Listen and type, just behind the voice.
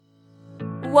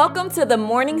Welcome to the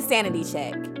Morning Sanity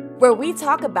Check, where we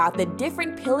talk about the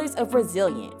different pillars of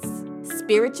resilience: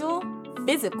 spiritual,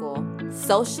 physical,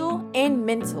 social, and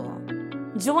mental.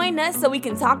 Join us so we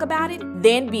can talk about it,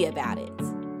 then be about it.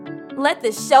 Let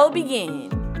the show begin.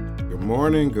 Good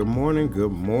morning,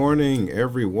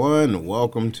 everyone.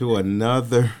 Welcome to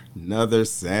another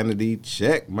Sanity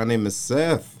Check. My name is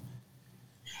Seth.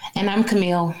 And I'm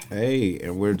Camille. Hey,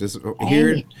 and we're just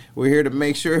here. We're here to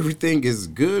make sure everything is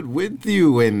good with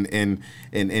you, and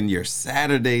your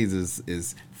Saturdays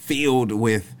is filled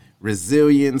with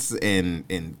resilience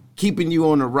and keeping you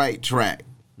on the right track.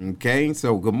 Okay,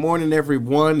 so good morning,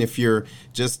 everyone. If you're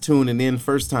just tuning in,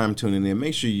 first time tuning in,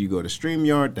 make sure you go to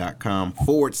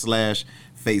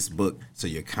StreamYard.com/Facebook so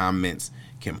your comments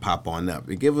can pop on up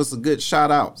and give us a good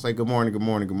shout out. Say good morning.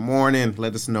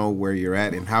 Let us know where you're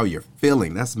at and how you're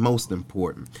feeling. That's most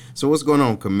important. So what's going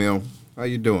on, Camille? How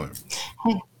you doing?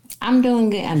 Hey, I'm doing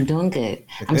good.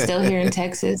 I'm still here in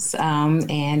Texas,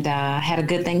 and had a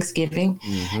good Thanksgiving,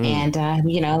 and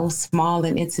small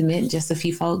and intimate, just a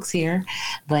few folks here,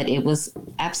 but it was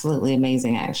absolutely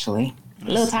amazing, actually. A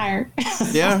little tired.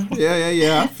 Yeah.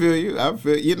 I feel you. I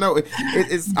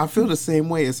feel the same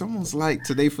way. It's almost like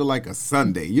today feel like a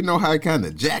Sunday. You know how it kind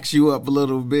of jacks you up a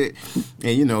little bit,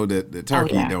 and the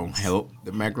turkey don't help,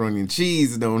 the macaroni and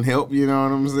cheese don't help. You know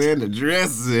what I'm saying? The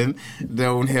dressing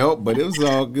don't help, but it was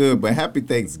all good. But happy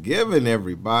Thanksgiving,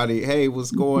 everybody. Hey, what's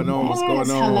going on? What's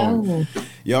going on, hello,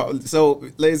 y'all? So,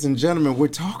 ladies and gentlemen, we're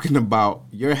talking about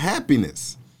your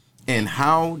happiness. And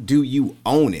how do you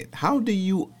own it? How do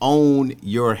you own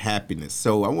your happiness?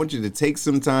 So I want you to take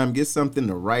some time, get something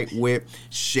to write with,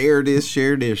 share this.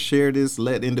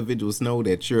 Let individuals know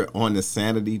that you're on the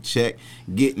sanity check,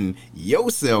 getting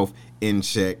yourself in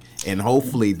check. And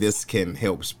hopefully this can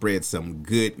help spread some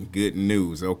good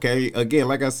news. Okay. Again,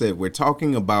 like I said, we're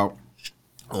talking about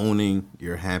owning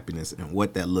your happiness and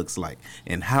what that looks like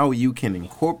and how you can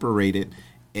incorporate it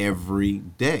every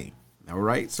day. All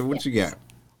right. So what you got?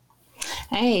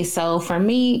 Hey, so for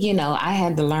me, I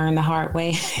had to learn the hard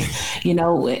way.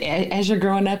 As you're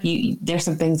growing up, there's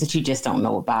some things that you just don't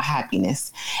know about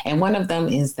happiness. And one of them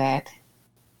is that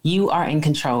you are in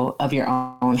control of your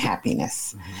own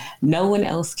happiness. Mm-hmm. No one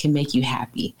else can make you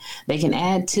happy. They can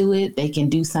add to it. They can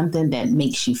do something that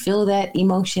makes you feel that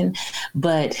emotion,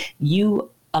 but you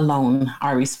alone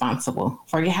are responsible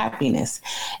for your happiness.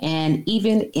 And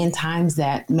even in times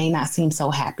that may not seem so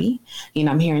happy,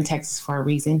 I'm here in Texas for a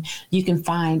reason, you can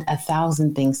find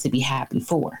 1,000 things to be happy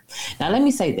for. Now, let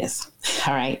me say this.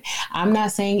 All right. I'm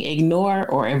not saying ignore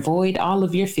or avoid all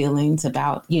of your feelings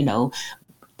about,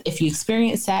 if you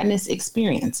experience sadness,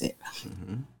 experience it.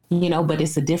 Mm-hmm. But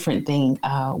it's a different thing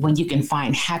when you can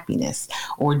find happiness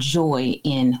or joy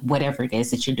in whatever it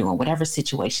is that you're doing, whatever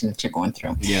situation that you're going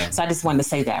through. Yeah. So I just wanted to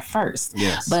say that first.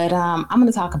 Yes. But I'm going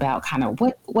to talk about kind of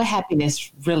what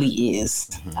happiness really is.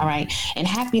 Mm-hmm. All right. And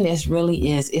happiness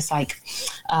really is, it's like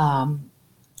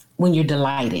when you're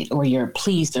delighted or you're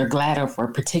pleased or glad over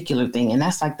a particular thing. And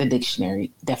that's like the dictionary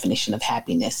definition of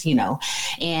happiness, and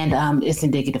it's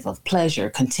indicative of pleasure,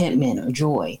 contentment, or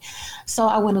joy. So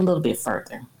I went a little bit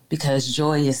further. Because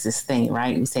joy is this thing,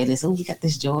 right? We say this, we got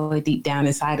this joy deep down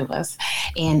inside of us.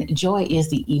 And joy is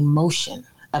the emotion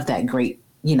of that great,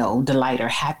 delight or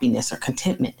happiness or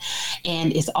contentment.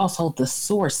 And it's also the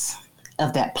source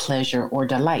of that pleasure or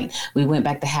delight. We went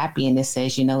back to happy and it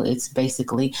says, it's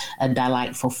basically a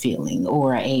delightful feeling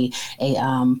or a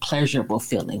pleasurable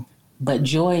feeling. But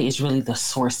joy is really the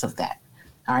source of that.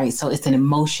 All right. So it's an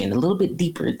emotion a little bit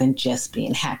deeper than just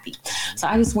being happy. So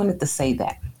I just wanted to say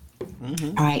that.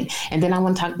 Mm-hmm. All right. And then I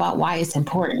want to talk about why it's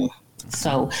important.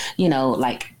 So,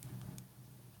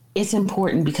 it's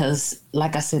important because,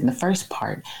 like I said in the first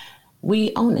part,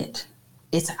 we own it.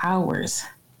 It's ours.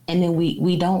 And then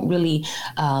we don't really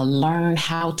learn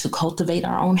how to cultivate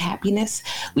our own happiness.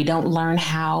 We don't learn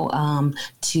how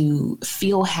to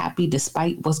feel happy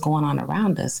despite what's going on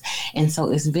around us. And so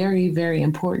it's very, very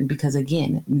important because,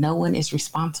 again, no one is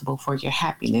responsible for your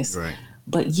happiness. Right.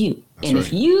 But you. That's and right.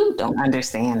 If you don't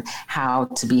understand how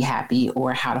to be happy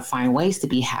or how to find ways to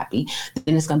be happy,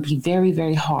 then it's going to be very,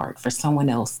 very hard for someone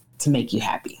else to make you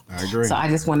happy. I agree. So I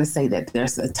just want to say that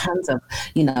there's tons of,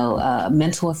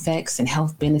 mental effects and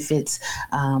health benefits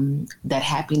that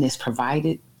happiness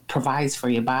provides for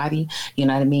your body. You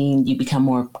know what I mean? You become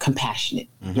more compassionate.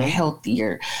 You're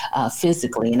healthier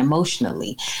physically and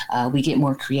emotionally. We get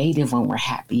more creative when we're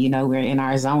happy. You know, we're in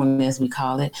our zone, as we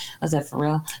call it. Was that for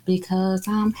real? Because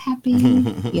I'm happy.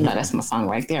 You know, that's my song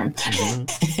right there.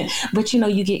 But, you know,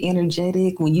 you get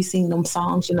energetic when you sing them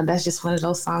songs. You know, that's just one of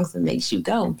those songs that makes you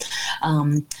go.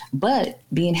 But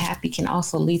being happy can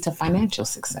also lead to financial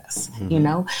success, you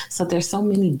know? So there's so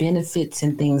many benefits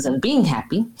and things of being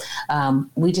happy.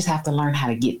 We just have to learn how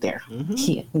to get there.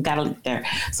 Yeah, we got to get there.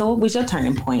 So what was your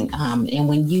turning point? And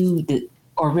when you did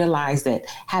or realized that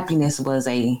happiness was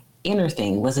a inner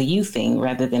thing, was a you thing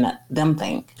rather than a them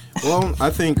thing? Well, I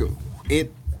think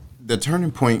the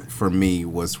turning point for me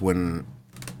was when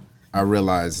I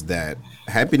realized that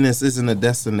happiness isn't a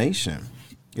destination.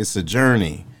 It's a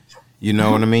journey. You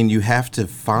know what I mean? You have to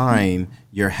find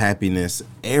your happiness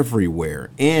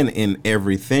everywhere and in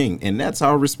everything. And that's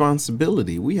our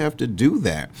responsibility. We have to do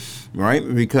that,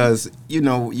 right? Because, you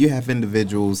know, you have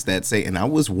individuals that say, and I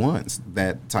was once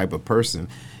that type of person,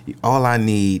 all I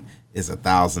need is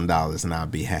 $1,000 and I'll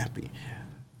be happy.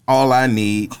 All I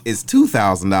need is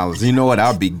 $2,000. You know what?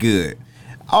 I'll be good.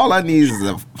 All I need is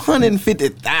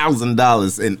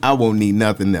 $150,000 and I won't need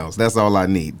nothing else. That's all I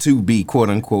need to be quote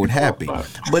unquote happy.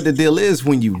 But the deal is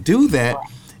when you do that,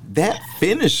 that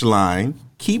finish line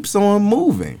keeps on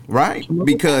moving, right?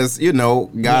 Because, you know,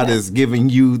 God is giving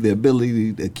you the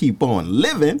ability to keep on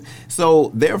living. So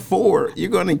therefore, you're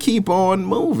going to keep on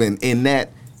moving. And that,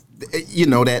 you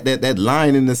know, that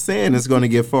line in the sand is going to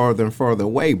get farther and farther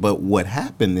away. But what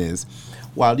happened is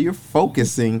while you're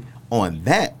focusing on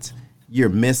that, you're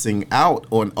missing out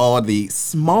on all the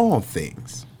small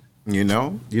things. You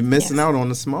know, you're missing out on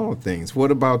the small things. What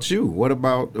about you? What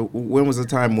about when was the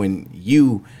time when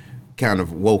you kind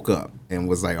of woke up and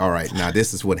was like, all right, now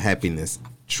this is what happiness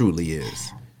truly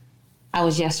is? I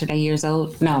was yesterday years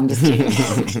old. No, I'm just kidding.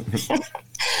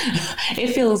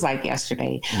 It feels like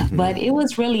yesterday, but it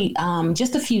was really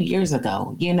just a few years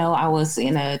ago. You know, I was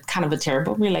in a kind of a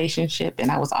terrible relationship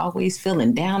and I was always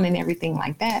feeling down and everything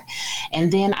like that. And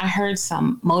then I heard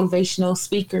some motivational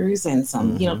speakers and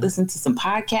some, you know, listened to some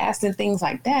podcasts and things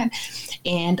like that.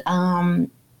 And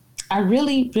I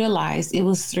really realized it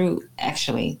was through,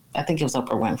 actually, I think it was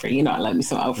Oprah Winfrey. You know, I love me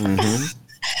some Oprah.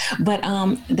 But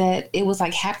that it was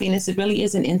like happiness, it really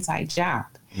is an inside job.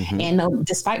 And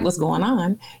despite what's going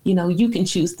on, you know, you can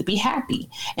choose to be happy.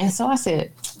 And so I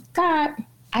said, God,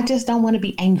 I just don't want to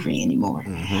be angry anymore.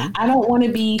 I don't want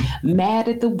to be mad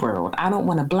at the world. I don't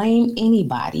want to blame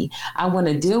anybody. I want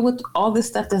to deal with all this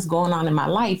stuff that's going on in my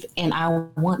life. And I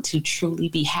want to truly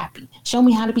be happy. Show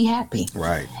me how to be happy.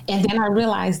 Right. And then I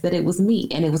realized that it was me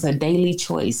and it was a daily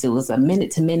choice. It was a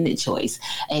minute to minute choice,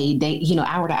 a day, you know,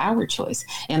 hour to hour choice.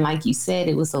 And like you said,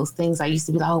 it was those things I used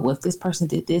to be like, oh, well, if this person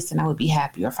did this, then I would be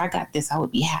happy. Or if I got this, I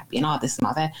would be happy and all this and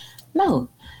all that. No.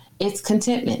 It's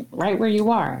contentment right where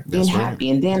you are, being happy.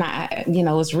 And then I, you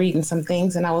know, was reading some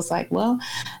things and I was like, well,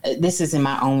 this is in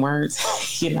my own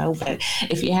words, you know, but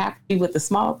if you're happy with the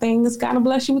small things, God will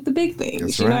bless you with the big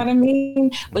things. Know what I mean?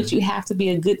 But you have to be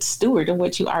a good steward of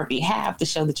what you already have to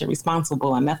show that you're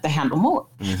responsible enough to handle more.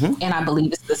 And I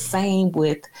believe it's the same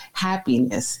with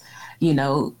happiness. You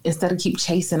know, instead of keep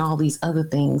chasing all these other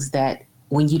things that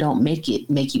when you don't make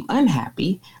you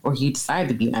unhappy or you decide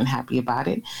to be unhappy about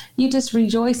it, you just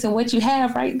rejoice in what you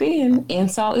have right then. And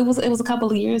so it was a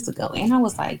couple of years ago. And I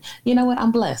was like, you know what?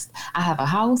 I'm blessed. I have a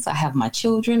house. I have my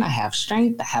children. I have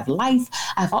strength. I have life.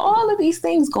 I have all of these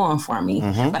things going for me,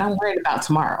 but I'm worried about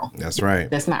tomorrow. That's right.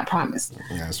 That's not promised.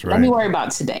 That's right. Let me worry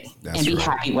about today and be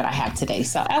happy what I have today.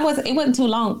 So it wasn't too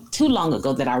long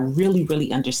ago that I really,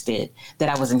 really understood that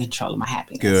I was in control of my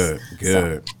happiness. Good.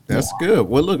 So, that's good.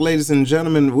 Well, look, ladies and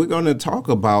gentlemen, we're going to talk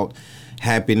about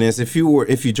happiness. If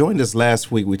you joined us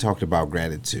last week, we talked about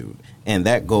gratitude, and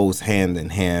that goes hand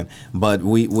in hand. But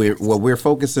what we're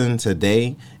focusing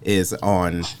today is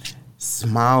on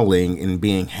smiling and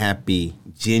being happy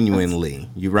genuinely.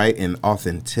 You're right, and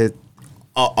authentically,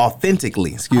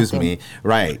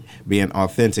 right, being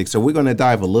authentic. So we're going to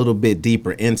dive a little bit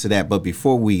deeper into that. But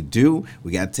before we do,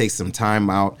 we got to take some time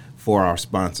out for our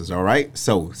sponsors. All right,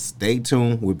 so stay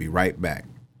tuned. We'll be right back.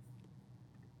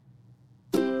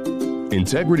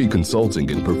 Integrity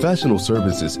Consulting and Professional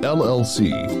Services,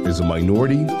 LLC, is a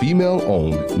minority,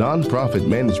 female-owned, nonprofit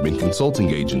management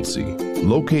consulting agency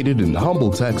located in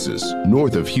Humble, Texas,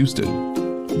 north of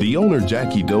Houston. The owner,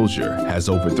 Jackie Dozier, has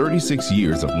over 36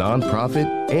 years of nonprofit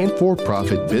and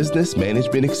for-profit business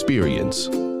management experience.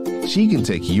 She can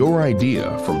take your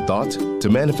idea from thought to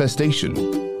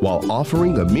manifestation. while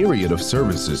offering a myriad of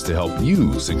services to help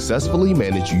you successfully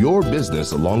manage your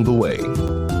business along the way.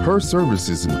 Her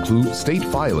services include state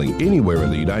filing anywhere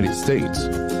in the United States,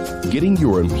 getting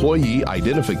your employee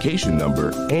identification number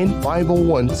and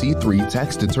 501c3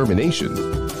 tax determination,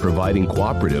 providing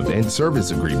cooperative and service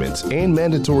agreements and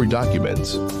mandatory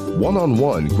documents,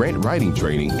 one-on-one grant writing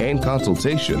training and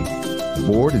consultation,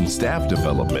 board and staff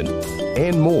development,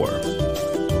 and more.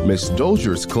 Ms.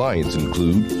 Dozier's clients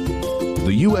include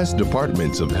the U.S.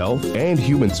 Departments of Health and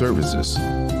Human Services,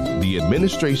 the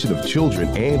Administration of Children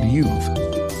and Youth,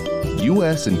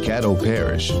 U.S. and Caddo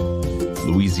Parish,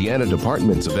 Louisiana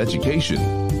Departments of Education,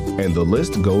 and the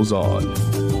list goes on.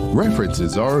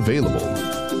 References are available.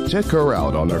 Check her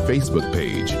out on our Facebook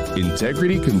page,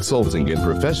 Integrity Consulting and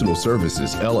Professional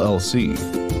Services, LLC,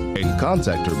 and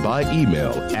contact her by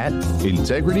email at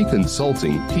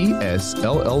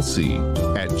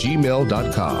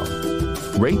integrityconsultingpsllc@gmail.com.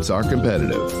 Rates are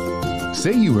competitive.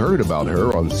 Say you heard about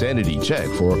her on Sanity Check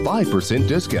for a 5%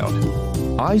 discount.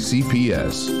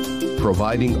 ICPS,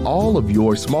 providing all of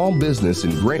your small business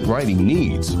and grant writing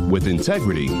needs with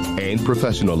integrity and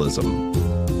professionalism.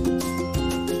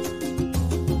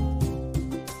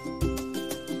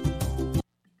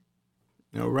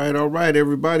 All right,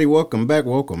 everybody. Welcome back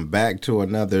to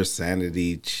another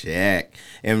Sanity Check.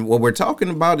 And what we're talking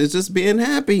about is just being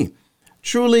happy.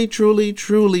 Truly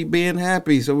being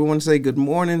happy. So we want to say good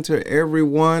morning to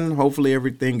everyone. Hopefully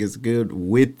everything is good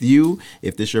with you.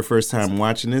 If this is your first time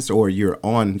watching this or you're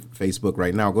on Facebook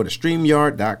right now, go to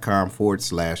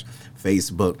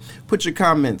StreamYard.com/Facebook. Put your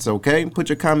comments, okay? Put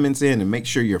your comments in and make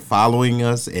sure you're following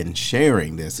us and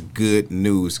sharing this good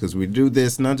news, because we do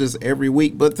this not just every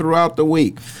week, but throughout the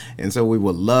week. And so we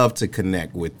would love to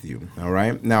connect with you, all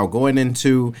right? Now, going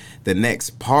into the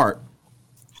next part,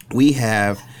 we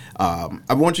have...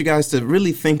 I want you guys to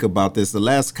really think about this. The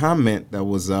last comment that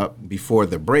was up before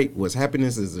the break was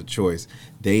happiness is a choice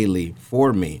daily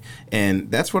for me. And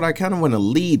that's what I kind of want to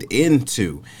lead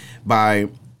into by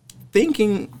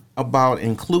thinking about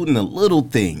including the little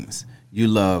things you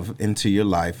love into your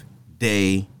life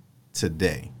day to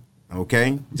day.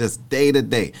 Okay? Just day to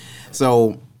day.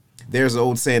 So there's an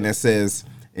old saying that says,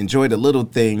 enjoy the little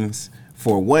things,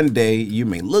 for one day you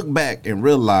may look back and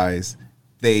realize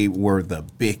they were the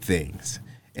big things.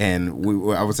 And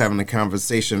I was having a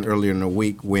conversation earlier in the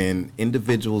week when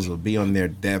individuals will be on their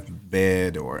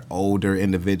deathbed, or older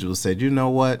individuals said, you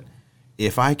know what,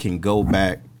 if I can go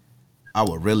back, I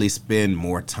will really spend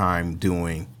more time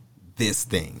doing this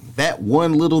thing. That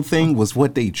one little thing was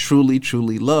what they truly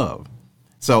love.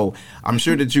 So I'm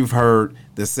sure that you've heard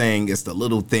the saying, it's the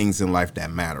little things in life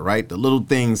that matter, right? The little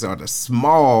things are the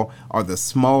small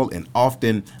and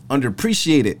often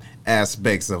underappreciated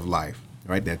aspects of life,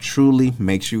 right? That truly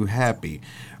makes you happy.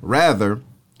 Rather,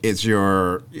 it's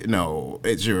your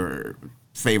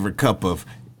favorite cup of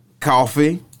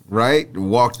coffee, right?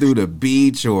 Walk through the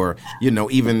beach, or,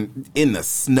 even in the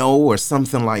snow or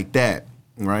something like that.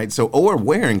 Right. So, or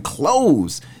wearing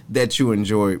clothes that you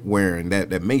enjoy wearing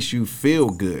that makes you feel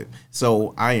good.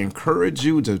 So I encourage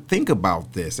you to think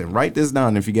about this and write this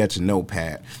down if you got your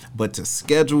notepad, but to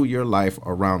schedule your life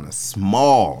around the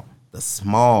small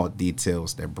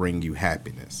details that bring you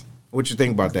happiness. What you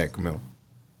think about that, Camille?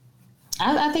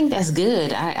 I think that's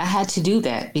good. I had to do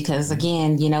that because,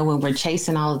 again, when we're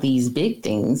chasing all of these big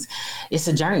things, it's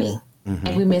a journey. Mm-hmm.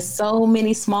 And we miss so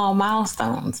many small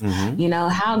milestones. Mm-hmm.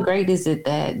 How great is it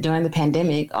that during the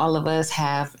pandemic, all of us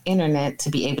have internet to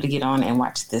be able to get on and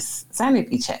watch this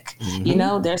Sanity Check?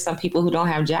 Mm-hmm. There's some people who don't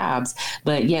have jobs,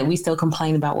 but yet we still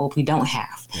complain about what we don't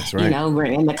have. That's right. We're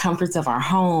in the comforts of our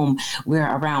home. We're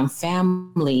around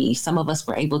family. Some of us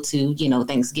were able to,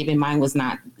 Thanksgiving. Mine was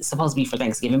not supposed to be for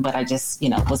Thanksgiving, but I just,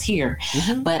 was here.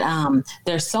 Mm-hmm. But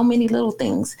there's so many little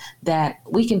things that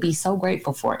we can be so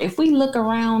grateful for. If we look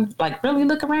around, really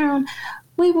look around,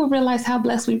 we will realize how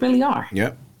blessed we really are.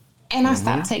 Yep. And I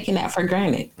stopped taking that for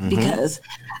granted because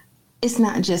it's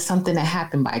not just something that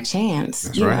happened by chance.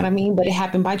 That's right. Know what I mean? But it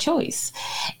happened by choice.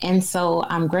 And so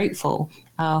I'm grateful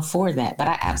for that. But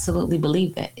I absolutely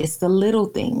believe that it's the little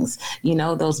things,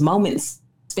 those moments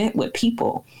spent with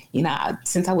people.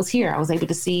 Since I was here, I was able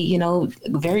to see,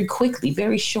 very quickly,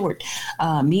 very short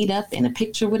meet up in a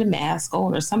picture with a mask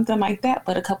on or something like that.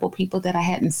 But a couple of people that I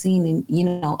hadn't seen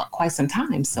in, quite some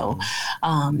time. So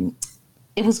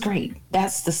it was great.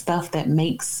 That's the stuff that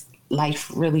makes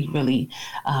life really, really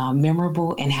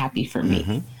memorable and happy for me.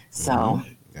 Mm-hmm. So.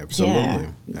 Absolutely.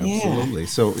 Yeah.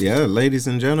 So, ladies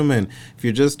and gentlemen, if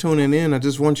you're just tuning in, I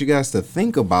just want you guys to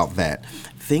think about that.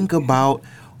 Think about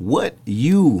what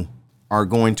you are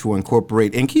going to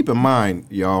incorporate. And keep in mind,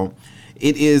 y'all,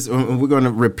 it is, we're going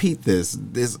to repeat this.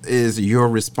 This is your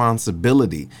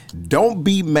responsibility. Don't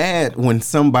be mad when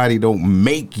somebody don't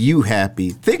make you happy.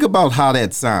 Think about how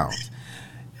that sounds.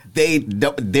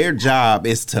 Their job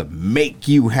is to make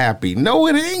you happy. No,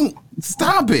 it ain't.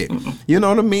 Stop it. You know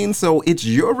what I mean? So it's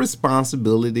your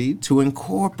responsibility to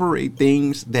incorporate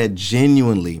things that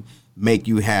genuinely make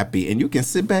you happy, and you can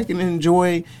sit back and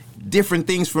enjoy different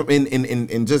things from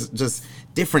in just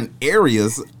different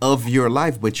areas of your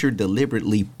life, but you're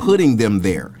deliberately putting them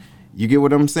there. You get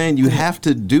what I'm saying? You have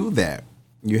to do that.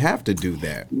 You have to do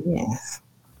that. Yes.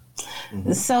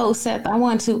 Mm-hmm. So, Seth, I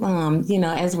want to,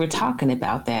 as we're talking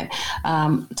about that,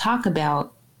 talk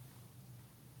about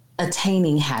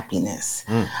attaining happiness.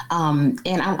 And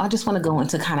I just want to go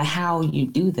into kind of how you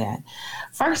do that.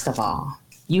 First of all,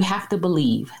 you have to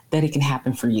believe that it can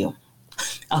happen for you.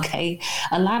 Okay.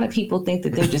 A lot of people think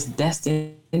that they're just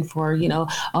destined for,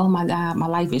 oh my God, my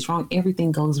life is wrong.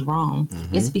 Everything goes wrong.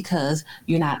 Mm-hmm. It's because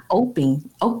you're not open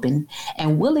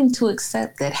and willing to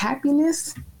accept that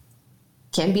happiness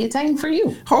can be attained for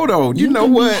you. Hold on. You know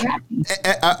what?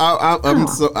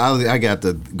 I got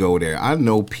to go there. I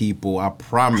know people, I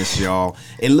promise y'all.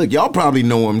 And look, y'all probably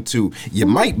know them too. You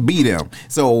might be them.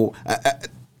 So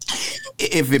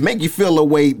if it make you feel a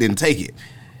way, then take it.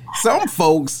 Some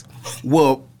folks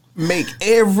will make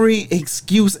every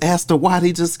excuse as to why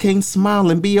they just can't smile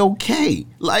and be okay.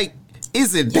 Like,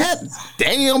 is it that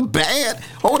damn bad?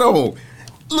 Hold on.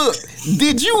 Look,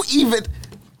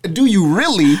 do you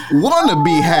really want to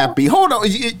be happy? Hold on.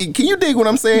 Can you dig what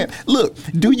I'm saying? Look,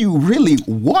 do you really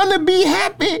want to be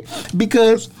happy?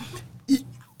 Because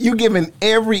you're giving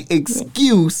every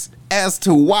excuse as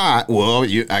to why. Well,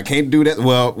 I can't do that.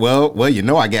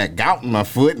 Well, I got gout in my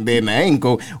foot and then the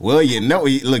ankle. Well,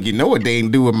 look, what they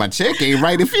ain't doing. My check ain't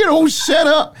right. If you don't shut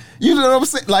up, you know what I'm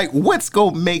saying? Like, what's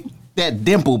going to make that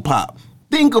dimple pop?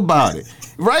 Think about it,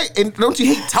 right? And don't you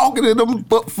hate talking to them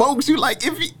folks? You like,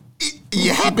 if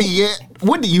you happy yet?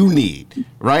 What do you need,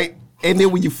 right? And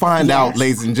then when you find out,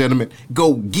 ladies and gentlemen,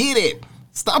 go get it.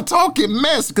 Stop talking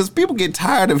mess, because people get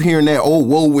tired of hearing that, oh,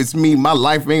 woe is me, my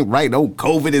life ain't right, oh,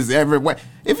 COVID is everywhere.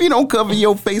 If you don't cover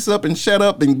your face up and shut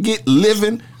up and get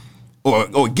living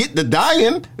or get to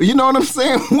dying, you know what I'm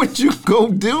saying? What you go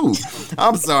do?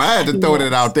 I'm sorry, I had to throw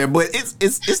that out there, but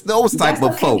it's those type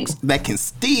of folks that can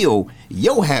steal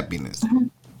your happiness. Mm-hmm.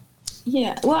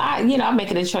 Yeah, well, I'm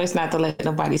making a choice not to let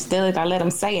nobody steal it. I let them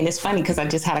say, and it's funny because I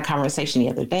just had a conversation the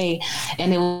other day,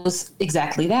 and it was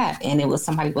exactly that. And it was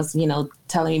somebody was,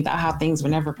 telling me about how things were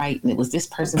never right, and it was this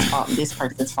person's fault and this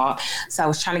person's fault. So I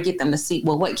was trying to get them to see,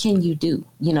 well, what can you do,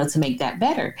 to make that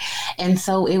better? And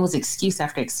so it was excuse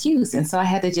after excuse. And so I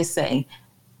had to just say,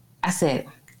 I said,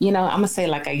 I'm going to say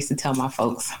like I used to tell my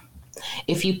folks.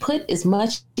 If you put as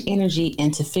much energy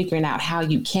into figuring out how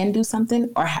you can do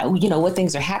something or how, what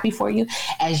things are happy for you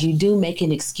as you do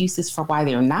making excuses for why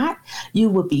they're not, you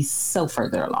would be so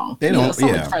further along. They don't,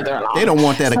 further along. They don't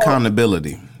want that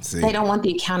accountability. See? They don't want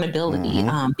the accountability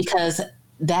because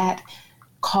that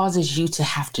causes you to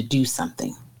have to do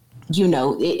something.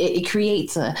 It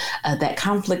creates that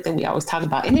conflict that we always talk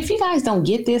about. And if you guys don't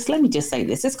get this, let me just say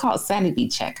this. It's called sanity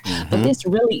check. Mm-hmm. But this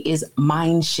really is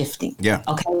mind shifting. Yeah.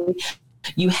 Okay.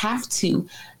 You have to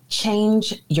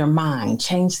change your mind,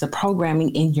 change the programming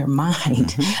in your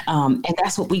mind. Mm-hmm. And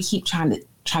that's what we keep trying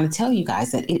to tell you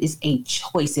guys, that it is a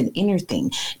choice, an inner thing.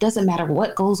 It doesn't matter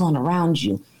what goes on around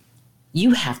you.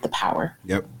 You have the power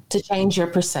to change your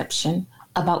perception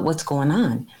about what's going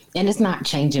on. And it's not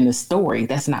changing the story.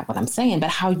 That's not what I'm saying, but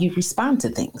how you respond to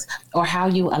things or how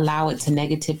you allow it to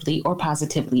negatively or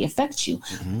positively affect you.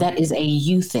 Mm-hmm. That is a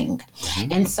you thing.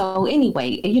 Mm-hmm. And so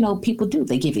anyway, people do,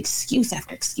 they give excuse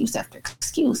after excuse after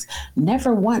excuse,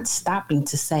 never once stopping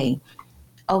to say,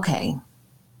 okay,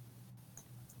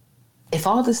 if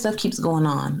all this stuff keeps going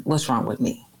on, what's wrong with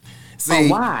me? See, or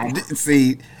why?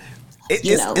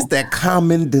 It's that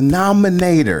common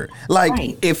denominator.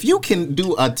 Like, if you can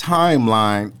do a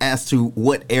timeline as to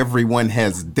what everyone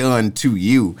has done to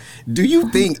you, do you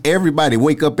think everybody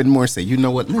wake up in the morning and say, you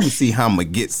know what, let me see how I'm going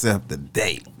to get Seth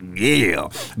today? Yeah.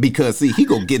 Because, see, he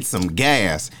go get some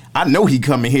gas. I know he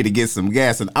coming here to get some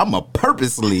gas, and I'm going to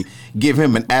purposely give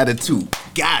him an attitude.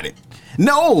 Got it.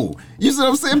 No, you see what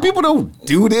I'm saying? People don't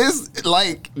do this,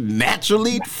 like,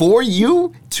 naturally for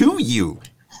you, to you.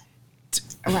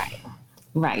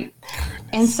 Right.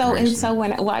 And so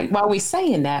while we're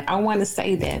saying that, I want to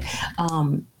say that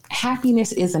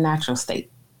happiness is a natural state.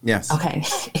 Yes. Okay.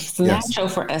 It's natural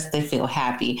for us to feel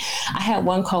happy. I had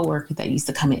one coworker that used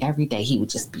to come in every day. He would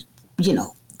just be,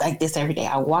 like this every day.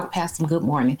 I walked past him, good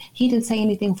morning. He didn't say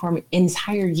anything for me an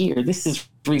entire year. This is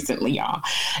recently, y'all,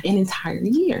 an entire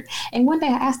year. And one day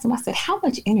I asked him, I said, how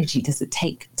much energy does it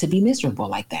take to be miserable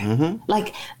like that?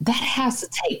 Like, that has to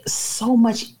take so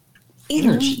much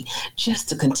energy just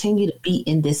to continue to be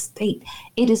in this state.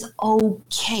 It is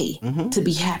okay to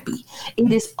be happy.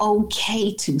 It is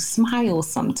okay to smile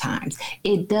sometimes.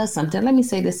 It does something. Let me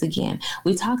say this again.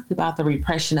 We talked about the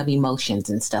repression of emotions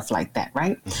and stuff like that,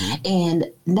 right?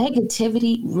 And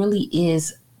negativity really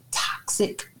is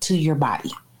toxic to your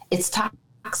body. It's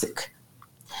toxic.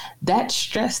 That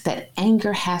stress, that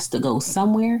anger has to go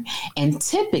somewhere. And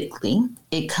typically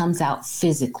it comes out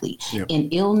physically in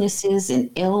illnesses and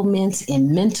ailments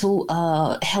and mental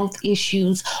health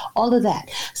issues, all of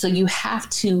that. So you have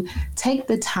to take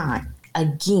the time,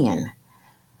 again,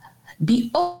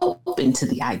 be open to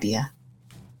the idea.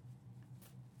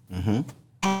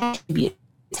 Be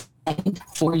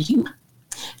for you.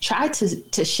 Try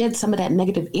to shed some of that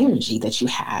negative energy that you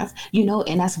have,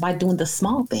 and that's by doing the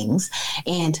small things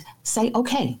and say,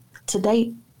 okay,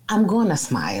 today I'm going to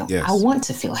smile. Yes. I want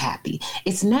to feel happy.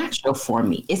 It's natural for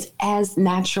me. It's as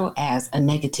natural as a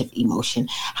negative emotion.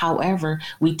 However,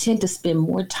 we tend to spend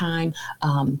more time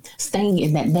staying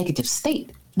in that negative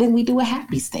state than we do a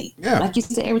happy state. Yeah. Like you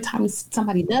said, every time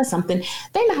somebody does something,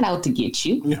 they're not out to get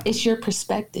you. Yeah. It's your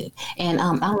perspective. And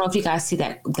I don't know if you guys see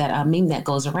that meme that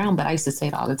goes around, but I used to say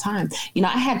it all the time.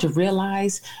 I had to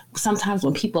realize sometimes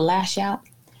when people lash out,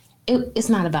 it's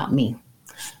not about me.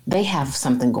 They have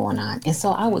something going on. And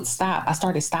so I would stop. I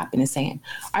started stopping and saying,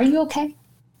 are you okay?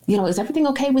 Is everything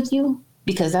okay with you?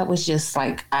 Because that was just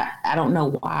like, I don't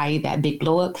know why that big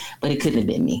blow up, but it couldn't have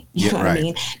been me. You know what I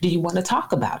mean? Do you want to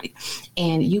talk about it?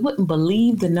 And you wouldn't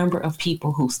believe the number of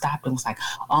people who stopped and was like,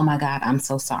 oh my God, I'm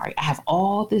so sorry. I have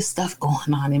all this stuff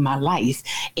going on in my life.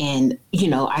 And,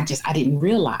 I didn't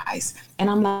realize. And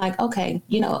I'm like, okay,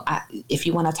 if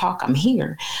you want to talk, I'm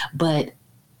here. But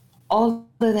all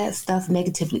of that stuff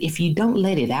negatively, if you don't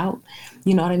let it out,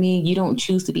 you know what I mean? You don't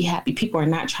choose to be happy. People are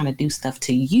not trying to do stuff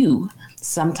to you.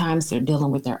 Sometimes they're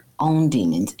dealing with their own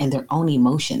demons and their own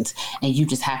emotions, and you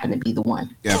just happen to be the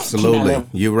one. Absolutely.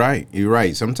 You're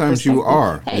right. Sometimes you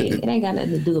are. Hey, it ain't got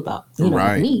nothing to do about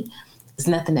with me. It's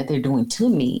nothing that they're doing to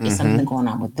me. It's something going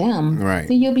on with them. Right.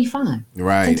 Then you'll be fine.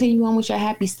 Right. Continue on with your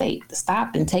happy state.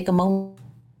 Stop and take a moment.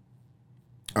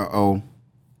 Uh-oh.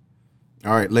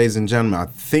 All right, ladies and gentlemen, I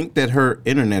think that her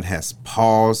internet has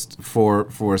paused for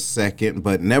a second,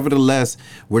 but nevertheless,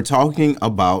 we are talking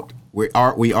about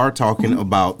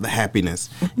the happiness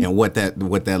and what that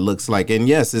looks like. And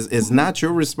yes, it's not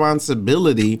your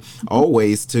responsibility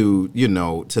always to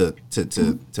blame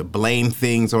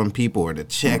things on people or to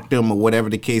check them or whatever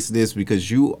the case is,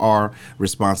 because you are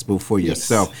responsible for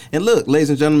yourself. Yes. And look, ladies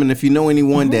and gentlemen, if you know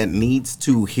anyone that needs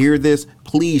to hear this,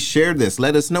 please share this.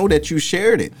 Let us know that you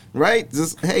shared it, right?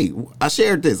 Just, hey, I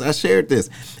shared this.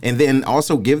 And then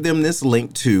also give them this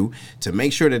link to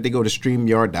make sure that they go to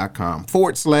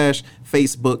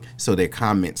StreamYard.com/Facebook so their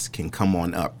comments can come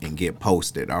on up and get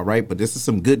posted. All right. But this is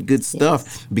some good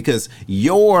stuff, because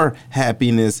your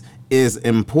happiness is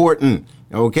important.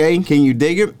 OK, can you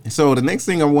dig it? So the next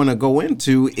thing I want to go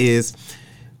into is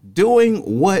doing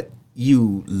what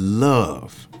you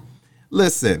love.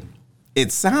 Listen,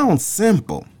 it sounds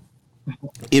simple.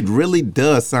 It really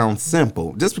does sound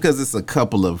simple just because it's a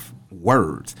couple of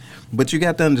words. But you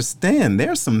got to understand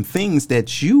there's some things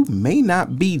that you may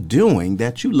not be doing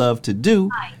that you love to do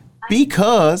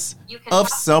because of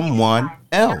someone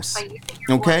else.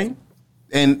 Okay?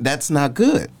 And that's not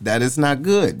good. That is not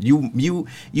good. You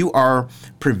are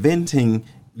preventing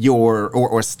your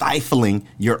or stifling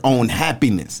your own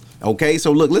happiness. Okay?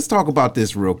 So look, let's talk about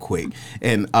this real quick.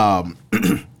 And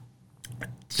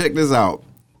check this out.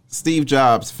 Steve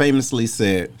Jobs famously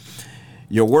said,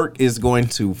 your work is going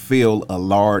to fill a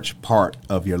large part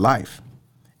of your life.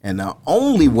 And the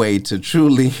only way to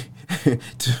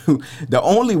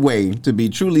be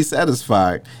truly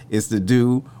satisfied is to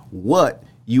do what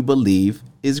you believe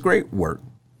is great work.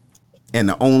 And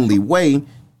the only way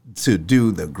to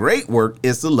do the great work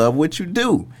is to love what you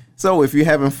do. So if you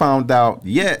haven't found out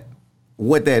yet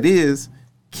what that is,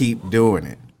 keep doing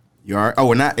it.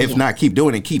 If not, keep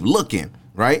doing it, keep looking,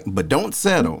 right? But don't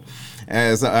settle.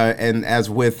 As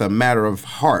with a matter of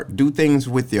heart, do things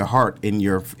with your heart in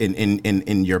your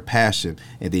passion,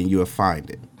 and then you'll find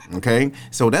it. Okay,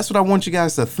 so that's what I want you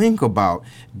guys to think about: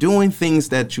 doing things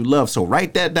that you love. So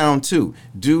write that down too.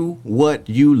 Do what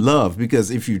you love,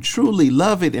 because if you truly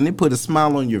love it and it put a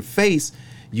smile on your face,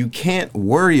 you can't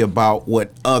worry about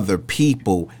what other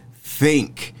people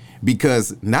think,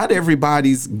 because not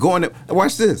everybody's going to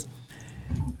watch this.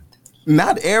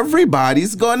 Not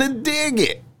everybody's going to dig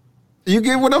it. You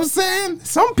get what I'm saying?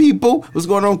 Some people, what's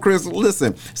going on, Chris?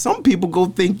 Listen, some people go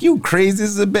think you crazy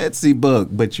as a Betsy bug,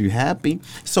 but you happy.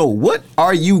 So what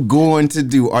are you going to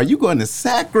do? Are you going to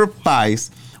sacrifice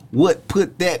what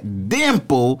put that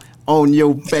dimple on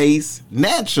your face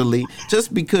naturally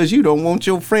just because you don't want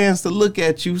your friends to look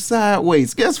at you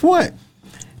sideways? Guess what?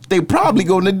 They probably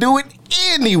going to do it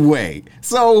anyway.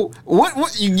 So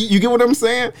what you get what I'm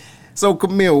saying? So,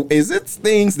 Camille, is it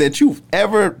things that you've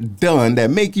ever done that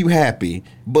make you happy,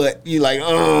 but you're like,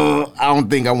 oh, I don't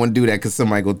think I want to do that because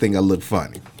somebody going to think I look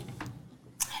funny?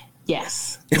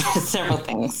 Yes, several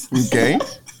things. Okay.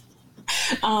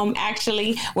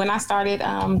 Actually, when I started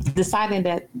deciding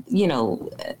that,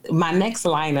 my next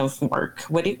line of work,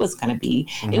 what it was going to be,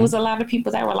 it was a lot of people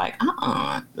that were like,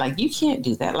 like, you can't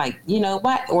do that. Like, you know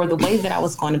what? Or the way that I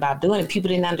was going about doing it, people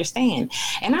didn't understand.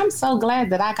 And I'm so glad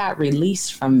that I got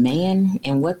released from man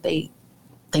and what they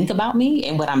think about me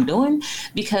and what I'm doing,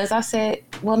 because I said,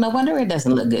 well, no wonder it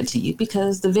doesn't look good to you,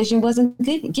 because the vision wasn't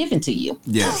given to you.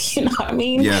 Yes. You know what I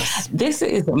mean? Yes. This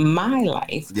is my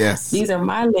life. Yes. These are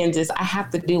my lenses. I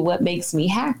have to do what makes me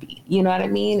happy. You know what I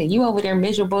mean? And you over there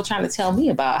miserable trying to tell me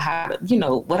about how,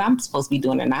 what I'm supposed to be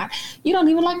doing or not. You don't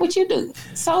even like what you do.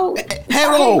 So, wait,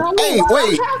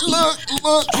 look,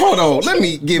 hold on. Let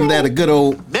me give that a good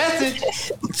old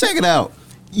message. Check it out.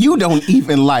 You don't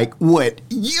even like what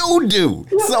you do.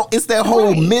 So it's that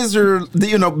whole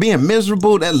being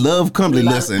miserable, that love company.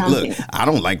 Listen, look, I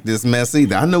don't like this mess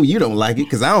either. I know you don't like it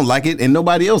because I don't like it and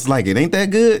nobody else like it. Ain't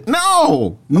that good?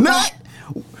 No, not.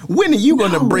 When are you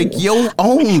going to break your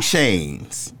own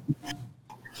chains?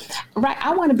 Right.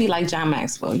 I want to be like John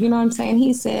Maxwell. You know what I'm saying?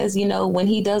 He says, when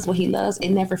he does what he loves, it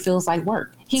never feels like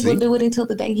work. He will do it until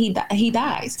the day he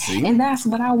dies. See? And that's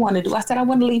what I want to do. I said, I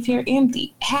want to leave here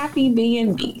empty, happy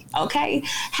being me. Okay.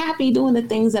 Happy doing the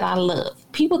things that I love.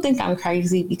 People think I'm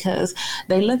crazy because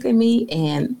they look at me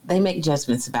and they make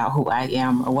judgments about who I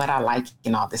am or what I like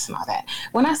and all this and all that.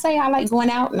 When I say I like going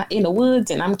out in the woods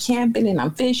and I'm camping and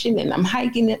I'm fishing and I'm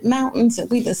hiking at mountains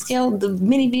and we done scaled the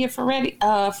mini Via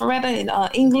Ferrata in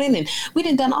England and we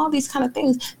done all these kind of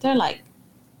things. They're like,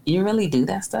 you really do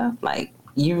that stuff? Like,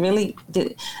 you really do?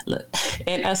 Look,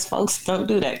 and us folks don't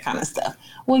do that kind of stuff.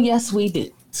 Well, yes, we do.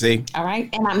 See? All right.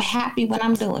 And I'm happy when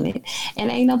I'm doing it.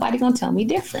 And ain't nobody going to tell me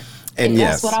different. And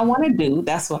yes, that's what I want to do.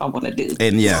 That's what I want to do.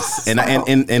 And yes.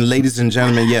 And ladies and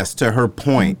gentlemen, yes, to her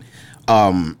point,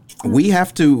 we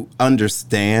have to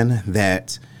understand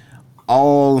that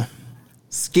all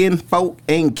skin folk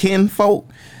ain't kin folk.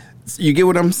 You get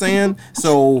what I'm saying?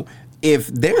 So if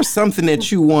there's something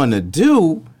that you want to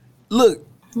do, look,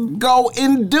 go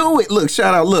and do it. Look,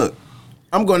 shout out, look,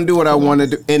 I'm going to do what I want to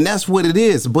do. And that's what it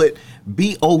is. But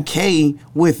be okay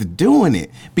with doing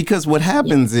it, because what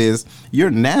happens is your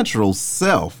natural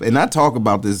self, and I talk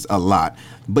about this a lot,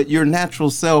 but your natural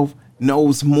self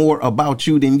knows more about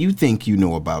you than you think you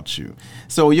know about you.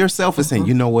 So your self is saying,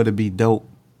 you know what would be dope?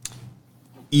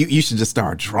 You should just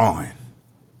start drawing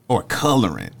or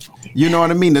coloring. You know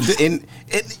what I mean? And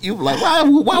you're like, why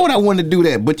would I want to do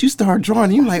that? But you start drawing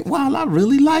and you're like, wow, I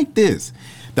really like this.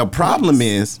 The problem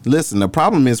is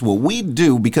what we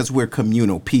do, because we're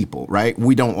communal people, right?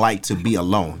 We don't like to be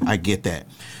alone. I get that.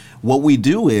 What we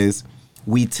do is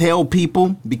we tell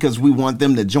people because we want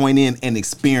them to join in and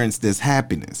experience this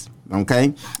happiness,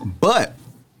 okay? But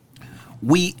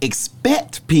we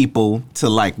expect people to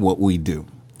like what we do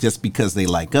just because they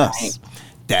like us.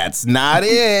 That's not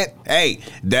it. Hey,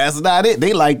 that's not it.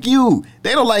 They like you.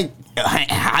 They don't like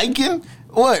hiking.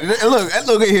 What?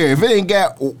 Look at here. If it ain't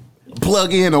got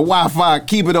plug in a Wi-Fi,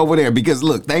 keep it over there, because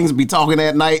look, things be talking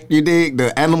at night. You dig?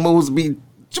 The animals be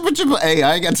chippa. Hey,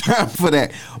 I ain't got time for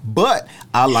that. But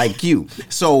I like you,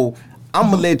 so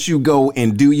I'm gonna let you go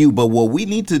and do you. But what we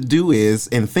need to do is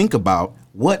and think about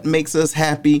what makes us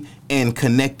happy and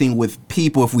connecting with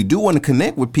people. If we do want to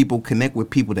connect with people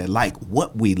that like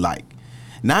what we like.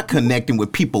 Not connecting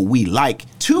with people we like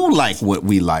to like what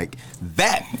we like.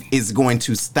 That is going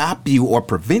to stop you or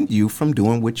prevent you from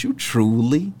doing what you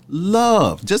truly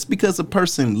love. Just because a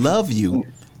person loves you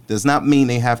does not mean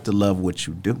they have to love what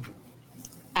you do.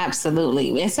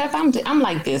 Absolutely. Except I'm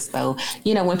like this, though.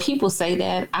 When people say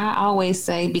that, I always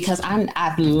say, because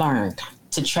I've learned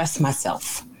to trust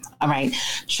myself. All right.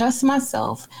 Trust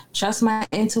myself, trust my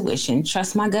intuition,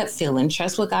 trust my gut feeling,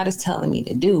 trust what God is telling me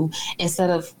to do, instead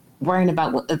of worrying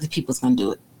about what other people's going to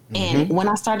do it. And when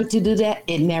I started to do that,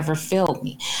 it never failed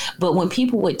me. But when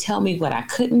people would tell me what I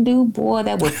couldn't do, boy,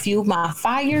 that would fuel my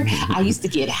fire. I used to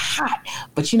get hot.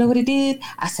 But you know what it did?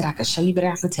 I said, I could show you better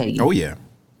than I could tell you. Oh, yeah.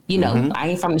 I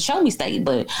ain't from the show me state,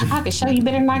 but I could show you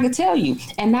better than I could tell you.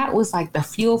 And that was like the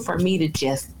fuel for me to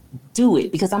just do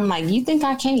it, because I'm like, you think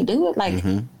I can't do it? Like,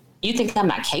 you think I'm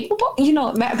not capable? You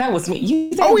know, that was me. You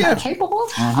think I'm not capable?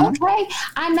 Okay.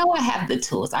 I know I have the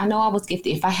tools. I know I was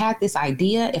gifted. If I had this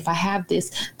idea, if I have this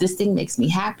thing makes me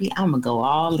happy, I'm going to go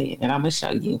all in and I'm going to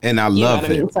show you. And I love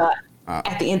it. I mean? So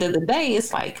at the end of the day,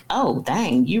 it's like, oh,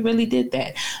 dang, you really did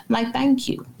that. I'm like, thank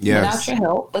you. Yes. Without your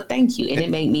help, but thank you. And it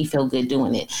made me feel good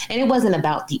doing it. And it wasn't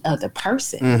about the other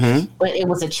person, but it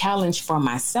was a challenge for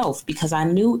myself, because I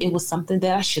knew it was something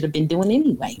that I should have been doing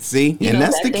anyway. See, and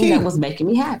that's the key. That was making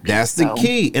me happy. That's the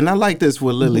key. And I like this,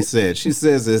 what Lily said. She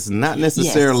says it's not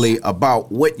necessarily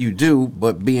about what you do,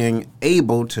 but being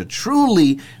able to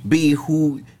truly be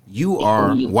who you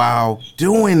are while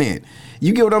doing it.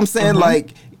 You get what I'm saying?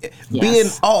 Like, being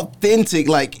authentic,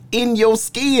 like in your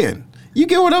skin. You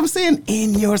get what I'm saying?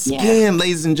 In your skin,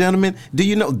 ladies and gentlemen. Do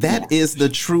you know that is the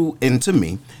true, and to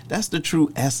me, that's the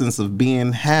true essence of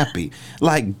being happy.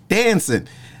 Like dancing.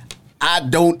 I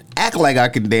don't act like I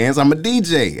can dance. I'm a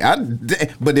DJ.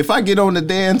 But if I get on the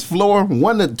dance floor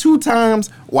 1 or 2 times,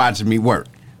 watch me work.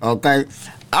 Okay?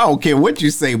 I don't care what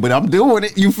you say, but I'm doing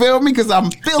it. You feel me? Because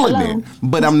I'm feeling it.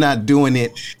 But I'm not doing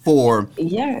it for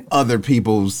other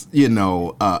people's,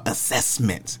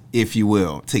 assessment, if you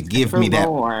will, to give me that,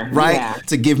 right? Yeah.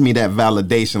 To give me that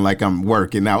validation like I'm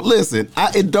working out. Listen,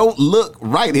 it don't look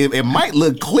right. It might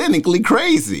look clinically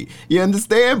crazy. You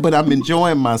understand? But I'm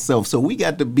enjoying myself. So we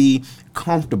got to be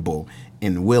comfortable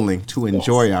and willing to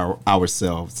enjoy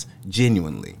ourselves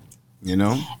genuinely,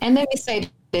 And let me say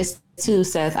this too,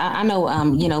 Seth. I know,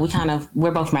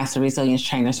 we're both master resilience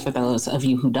trainers for those of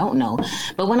you who don't know.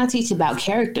 But when I teach about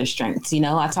character strengths,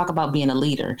 I talk about being a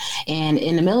leader. And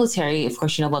in the military, of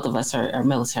course, both of us are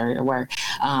military, or we're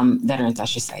veterans, I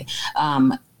should say.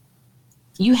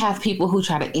 You have people who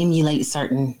try to emulate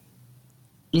certain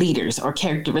leaders or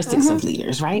characteristics of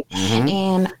leaders, right?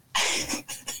 And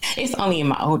it's only in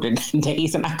my older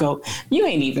days, and I go, you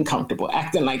ain't even comfortable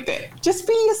acting like that. Just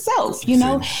be yourself,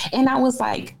 know? And I was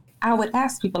like, I would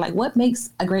ask people, like, what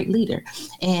makes a great leader?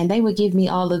 And they would give me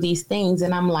all of these things.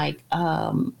 And I'm like,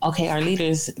 okay, are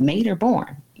leaders made or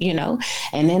born? And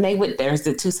then there's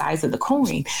the 2 sides of the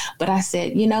coin. But I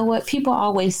said, you know what? People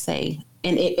always say,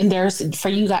 and there's, for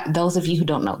you guys, those of you who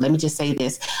don't know, let me just say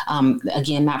this,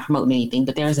 again, not promoting anything,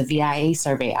 but there's a VIA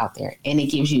survey out there, and it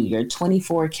gives you your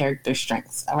 24 character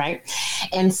strengths. All right.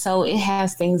 And so it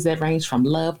has things that range from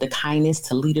love to kindness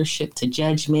to leadership to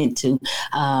judgment to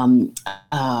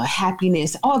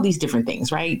happiness, all these different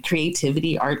things, right?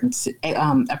 Creativity, art,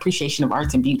 and appreciation of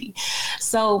arts and beauty.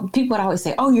 So people would always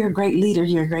say, oh, you're a great leader.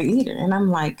 You're a great leader. And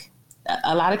I'm like,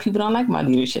 a lot of people don't like my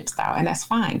leadership style, and that's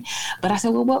fine. But I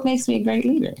said, well, what makes me a great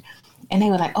leader? And they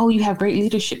were like, oh, you have great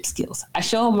leadership skills. I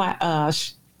show them my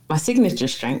signature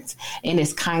strengths, and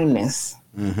it's kindness,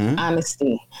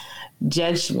 honesty,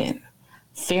 judgment,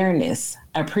 fairness,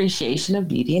 appreciation of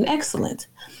beauty, and excellence.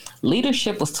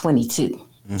 Leadership was 22.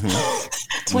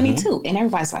 22. And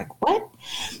everybody's like, what?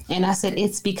 And I said,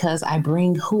 it's because I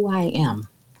bring who I am,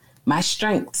 my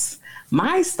strengths,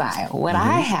 my style, what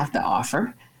I have to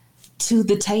offer to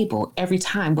the table every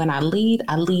time. When I lead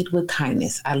with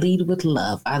kindness. I lead with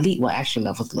love. Actually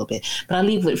love was a little bit, but I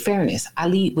lead with fairness. I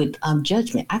lead with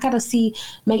judgment. I got to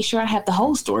make sure I have the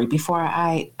whole story before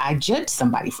I judge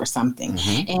somebody for something.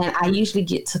 And I usually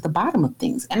get to the bottom of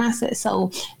things. And I said,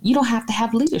 so you don't have to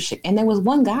have leadership. And there was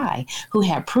one guy who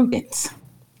had prudence.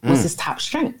 Was his top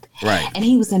strength. Right. And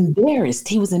he was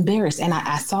embarrassed. And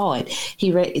I saw it.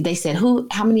 They said,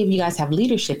 how many of you guys have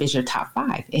leadership as your top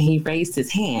 5? And he raised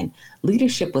his hand.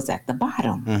 Leadership was at the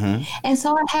bottom. And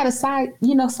so I had a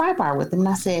sidebar with him. And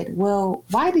I said, well,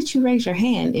 why did you raise your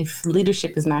hand if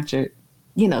leadership is not your,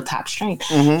 top strength?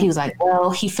 He was like, well,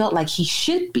 he felt like he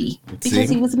should be because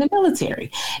he was in the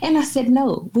military. And I said,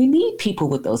 no, we need people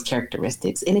with those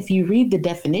characteristics. And if you read the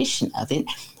definition of it,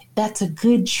 that's a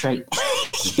good trait.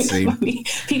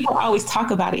 People always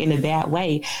talk about it in a bad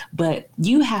way, but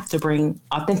you have to bring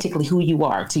authentically who you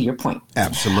are, to your point.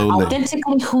 Absolutely.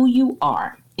 Authentically who you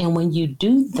are. And when you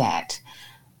do that,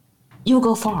 you'll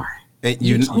go far.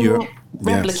 You can't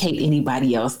replicate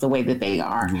anybody else the way that they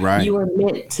are. Right. You are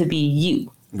meant to be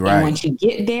you. Right. And once you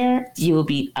get there, you will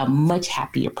be a much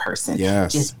happier person.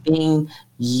 Yes. Just being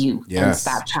you. Yes. And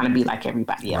stop trying to be like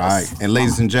everybody else. Right. And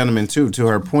ladies and gentlemen, too, to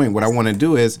her point, what I want to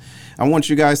do is I want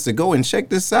you guys to go and check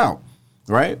this out.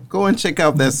 Right? Go and check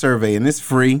out that survey. And it's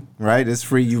free, right? It's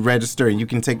free. You register and you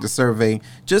can take the survey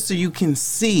just so you can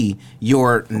see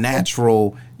your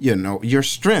natural, your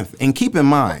strength. And keep in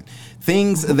mind,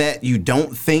 things that you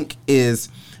don't think is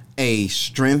a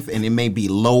strength and it may be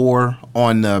lower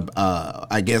on the,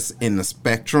 I guess, in the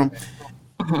spectrum,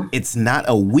 It's not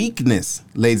a weakness,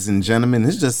 ladies and gentlemen.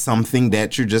 It's just something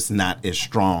that you're just not as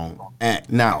strong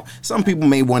at. Now, some people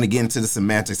may want to get into the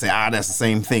semantics, say, that's the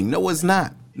same thing. No, it's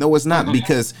not. No, it's not,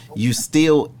 because you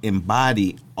still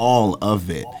embody all of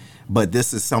it. But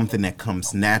this is something that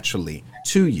comes naturally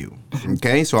to you.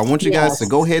 Okay, so I want you guys to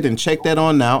go ahead and check that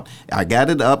on out. I got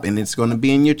it up and it's going to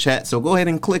be in your chat. So go ahead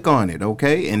and click on it,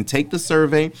 okay, and take the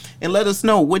survey and let us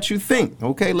know what you think.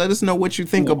 Okay, let us know what you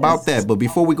think about that. But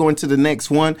before we go into the next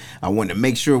one, I want to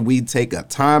make sure we take a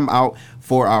time out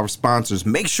for our sponsors.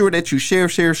 Make sure that you share,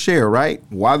 right?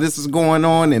 While this is going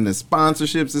on and the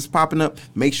sponsorships is popping up,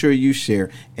 make sure you share.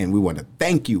 And we want to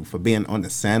thank you for being on the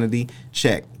Sanity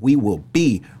Check. We will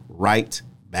be right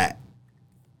back.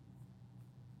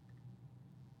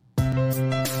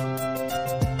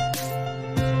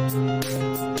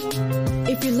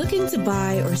 If you're looking to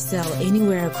buy or sell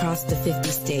anywhere across the 50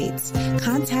 states,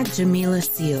 contact Jamila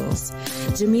Seals.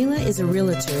 Jamila is a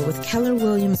realtor with Keller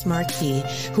Williams Marquis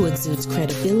who exudes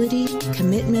credibility,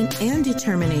 commitment, and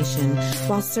determination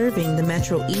while serving the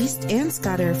Metro East and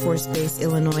Scott Air Force Base,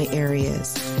 Illinois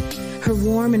areas. Her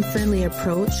warm and friendly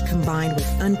approach, combined with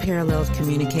unparalleled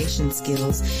communication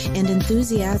skills and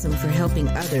enthusiasm for helping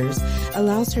others,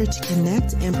 allows her to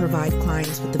connect and provide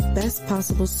clients with the best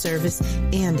possible service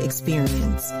and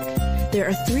experience. There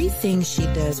are 3 things she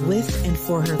does with and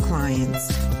for her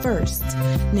clients. First,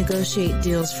 negotiate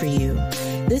deals for you.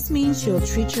 This means she'll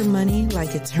treat your money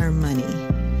like it's her money.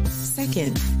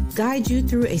 Second, guide you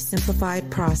through a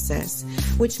simplified process,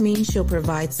 which means she'll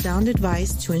provide sound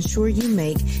advice to ensure you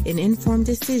make an informed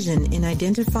decision in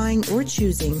identifying or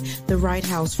choosing the right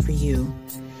house for you.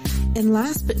 And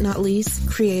last but not least,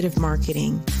 creative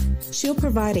marketing. She'll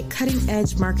provide a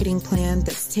cutting-edge marketing plan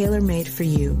that's tailor-made for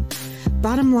you.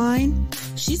 Bottom line,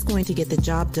 she's going to get the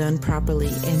job done properly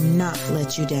and not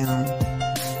let you down.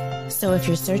 So if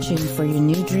you're searching for your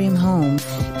new dream home,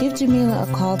 give Jamila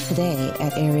a call today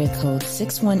at area code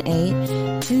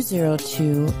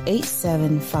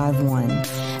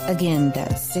 618-202-8751. Again,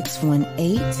 that's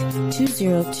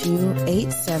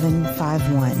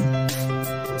 618-202-8751.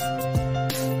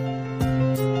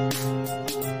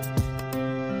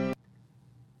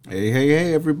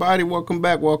 Hey, everybody. Welcome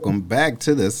back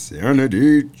to the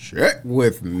Sanity Check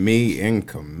with me and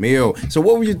Camille. So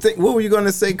what were you going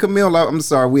to say, Camille? I'm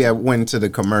sorry, we went to the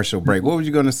commercial break. What were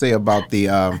you going to say about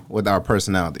the with our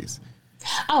personalities?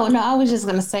 Oh, no, I was just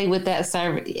going to say with that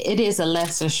survey, it is a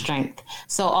lesser strength.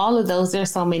 So all of those,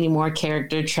 there's so many more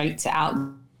character traits out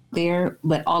there,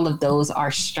 but all of those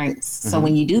are strengths. So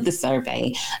when you do the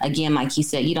survey, again, like you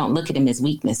said, you don't look at them as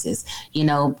weaknesses. You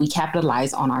know, we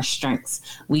capitalize on our strengths.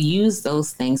 We use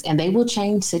those things and they will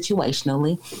change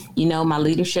situationally. You know, my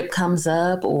leadership comes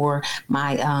up or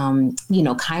my,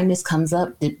 kindness comes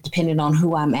up depending on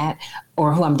who I'm at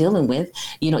or who I'm dealing with.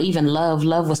 You know, even love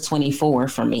was 24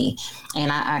 for me. And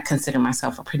I consider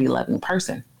myself a pretty loving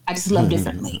person. I just love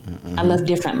differently. I love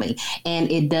differently.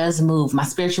 And it does move. My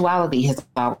spirituality has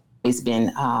always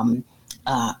been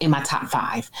in my top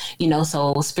 5, you know,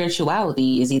 so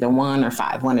spirituality is either 1 or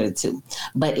 5, one of the 2.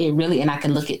 But it really, and I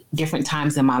can look at different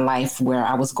times in my life where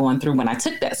I was going through when I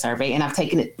took that survey, and I've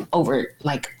taken it over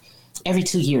like every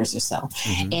 2 years or so.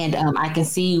 And I can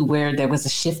see where there was a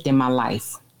shift in my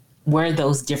life, where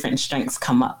those different strengths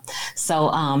come up.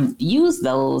 So use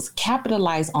those,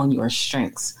 capitalize on your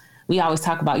strengths. We always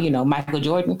talk about, Michael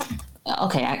Jordan.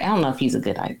 Okay, I don't know if he's a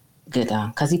good,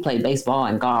 because he played baseball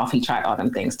and golf. He tried all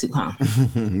them things too, huh?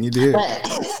 You did.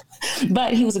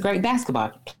 But he was a great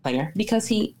basketball player because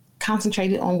he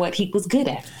concentrated on what he was good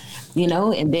at,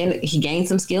 and then he gained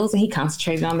some skills and he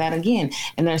concentrated on that again.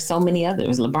 And there's so many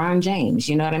others. LeBron James,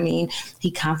 you know what I mean?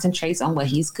 He concentrates on what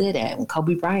he's good at. When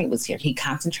Kobe Bryant was here, he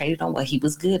concentrated on what he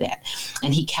was good at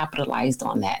and he capitalized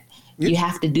on that. You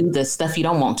have to do the stuff you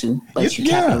don't want to, but you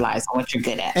capitalize on what you're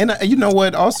good at. And you know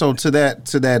what? Also, to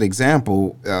that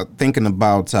example, thinking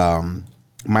about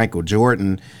Michael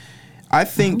Jordan, I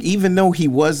think even though he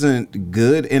wasn't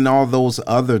good in all those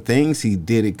other things, he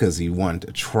did it because he wanted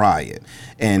to try it.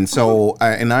 And so,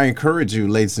 I encourage you,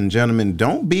 ladies and gentlemen,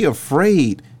 don't be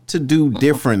afraid to do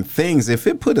different things. If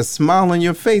it put a smile on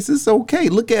your face, it's okay.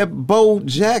 Look at Bo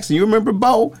Jackson. You remember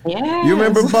Bo? Yes. You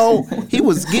remember Bo? He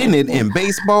was getting it in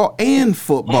baseball and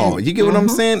football. You get what I'm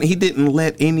saying? He didn't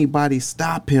let anybody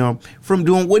stop him from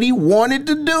doing what he wanted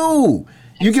to do.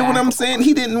 You get what I'm saying?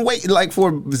 He didn't wait. Like, for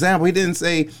example, he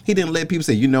didn't let people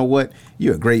say, you know what?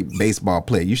 You're a great baseball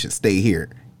player. You should stay here.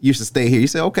 You should stay here. He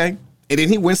said, okay. And then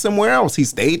he went somewhere else. He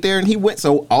stayed there and he went.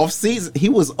 So off season, he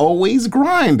was always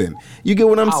grinding. You get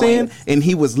what I'm saying? And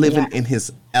he was living in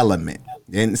his element.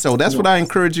 And so that's what I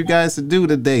encourage you guys to do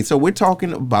today. So we're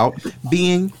talking about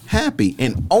being happy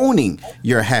and owning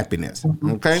your happiness.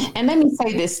 Okay. And let me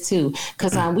say this too,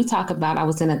 because we talk about, I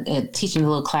was in a teaching a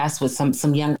little class with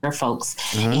some younger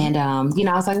folks. And, I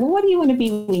was like, well, what do you want to be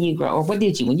when you grow? Or what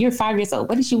did you, when you're 5 years old,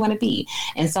 what did you want to be?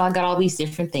 And so I got all these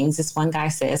different things. This one guy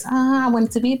says, I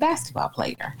wanted to be a basketball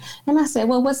player. And I said,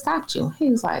 well, what stopped you? He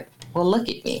was like, well, look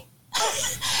at me.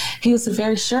 He was a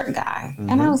very short guy.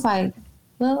 And I was like,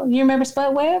 well, you remember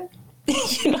Spud Webb?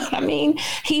 You know what I mean?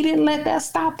 He didn't let that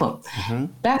stop him.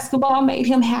 Basketball made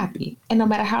him happy. And no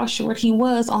matter how short he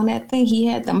was on that thing, he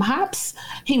had them hops.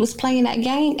 He was playing that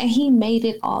game and he made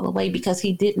it all the way because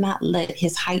he did not let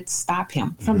his height stop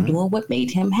him from doing what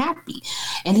made him happy.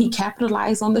 And he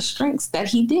capitalized on the strengths that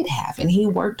he did have. And he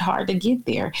worked hard to get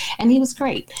there. And he was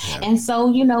great. Yeah. And so,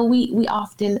 we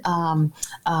often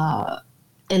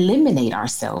eliminate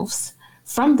ourselves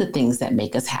from the things that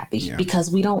make us happy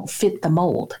because we don't fit the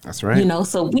mold. That's right.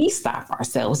 So we stop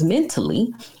ourselves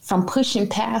mentally from pushing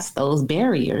past those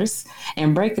barriers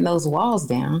and breaking those walls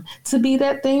down to be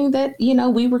that thing that,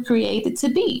 we were created to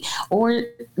be, or,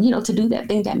 to do that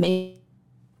thing that makes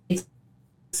is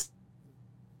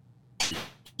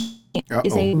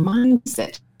a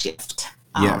mindset shift.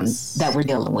 That we're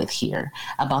dealing with here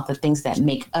about the things that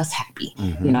make us happy.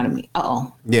 You know what I mean?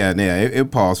 Yeah.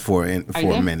 It paused for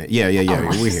a minute. Yeah.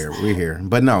 We're here.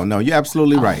 But no, you're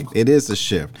absolutely right. It is a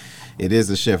shift.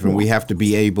 And we have to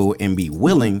be able and be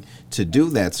willing to do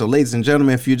that. So, ladies and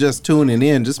gentlemen, if you're just tuning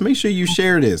in, just make sure you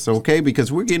share this, okay?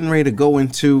 Because we're getting ready to go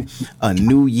into a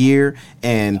new year.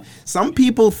 And some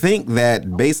people think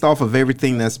that based off of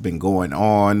everything that's been going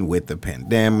on with the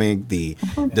pandemic, the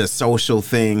social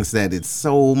things, that it's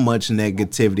so much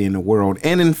negativity in the world.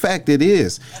 And in fact, it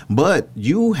is. But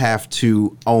you have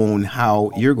to own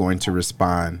how you're going to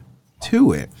respond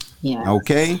to it. Yeah.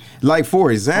 Okay? Like,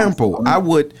 for example, I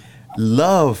would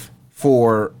love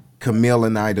for Camille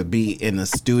and I to be in a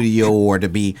studio or to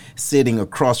be sitting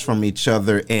across from each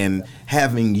other and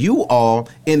having you all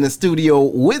in the studio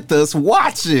with us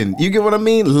watching. You get what I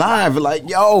mean? Live, like,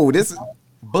 yo, this is,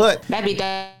 but that'd be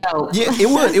dope. Yeah,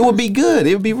 it would be good.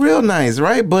 It would be real nice,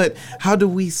 right? But how do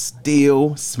we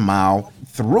still smile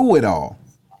through it all?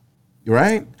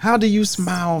 Right? How do you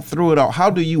smile through it all?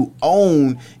 How do you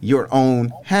own your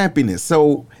own happiness?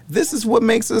 So this is what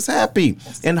makes us happy.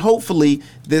 And hopefully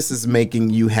this is making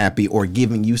you happy or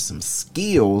giving you some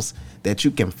skills that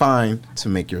you can find to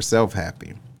make yourself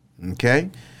happy. Okay?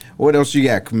 What else you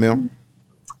got, Camille?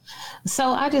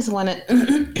 So I just want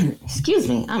to, excuse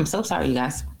me. I'm so sorry, you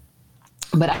guys.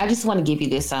 But I just want to give you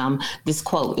this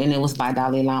quote, and it was by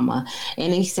Dalai Lama.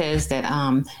 And he says that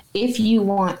if you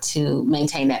want to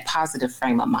maintain that positive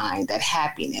frame of mind, that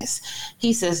happiness,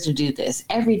 he says to do this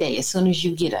every day. As soon as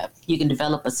you get up, you can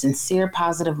develop a sincere,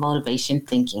 positive motivation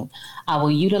thinking. I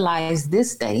will utilize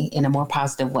this day in a more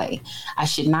positive way. I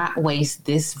should not waste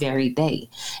this very day.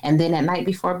 And then at night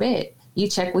before bed, you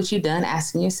check what you've done,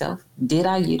 asking yourself, did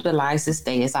I utilize this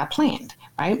day as I planned?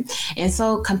 Right? And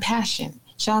so compassion.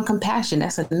 Showing compassion,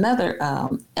 that's another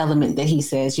element that he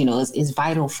says, is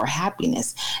vital for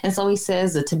happiness. And so he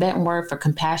says the Tibetan word for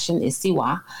compassion is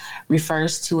siwa,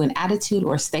 refers to an attitude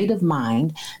or state of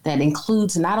mind that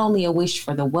includes not only a wish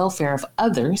for the welfare of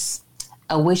others,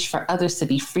 a wish for others to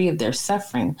be free of their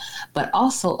suffering, but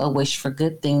also a wish for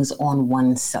good things on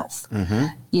oneself.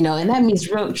 And that means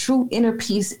real, true inner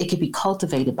peace. It can be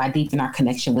cultivated by deepening our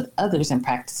connection with others and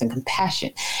practicing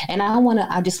compassion. And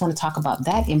I just want to talk about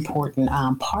that important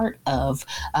part of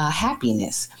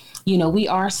happiness. We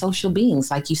are social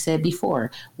beings, like you said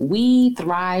before. We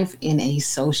thrive in a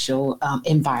social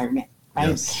environment. Right?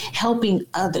 Yes. Helping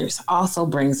others also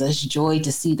brings us joy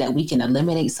to see that we can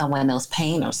eliminate someone else's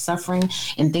pain or suffering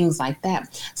and things like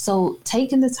that. So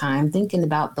taking the time, thinking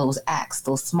about those acts,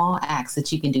 those small acts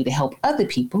that you can do to help other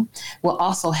people will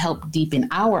also help deepen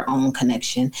our own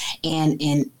connection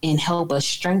and help us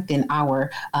strengthen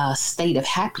our state of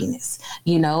happiness,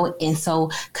 and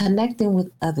so connecting with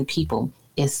other people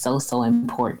is so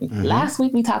important. Last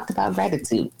week we talked about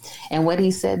gratitude, and what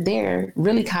he said there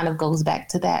really kind of goes back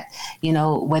to that.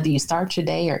 Whether you start your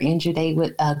day or end your day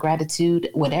with gratitude,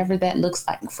 whatever that looks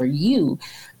like for you,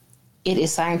 it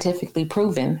is scientifically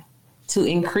proven to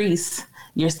increase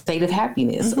your state of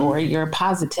happiness or your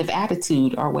positive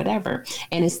attitude or whatever.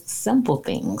 And it's simple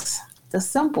things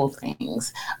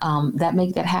that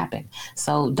make that happen.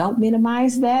 So don't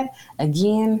minimize that.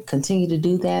 Again, continue to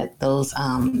do that. Those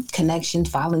connections,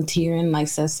 volunteering, like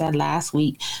Seth said last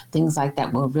week, things like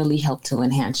that will really help to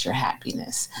enhance your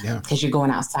happiness because you're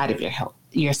going outside of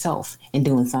yourself and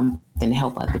doing something to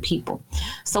help other people.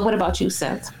 So what about you,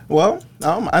 Seth? Well,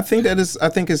 I think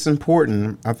it's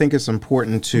important. I think it's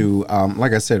important to,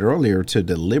 like I said earlier, to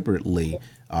deliberately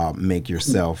make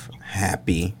yourself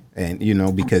happy. And,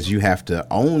 because you have to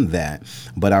own that.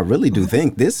 But I really do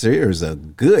think this here is a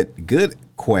good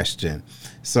question.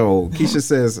 So Keisha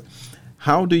says,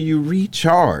 how do you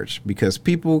recharge? Because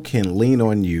people can lean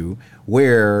on you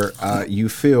where you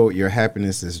feel your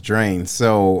happiness is drained.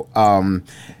 So,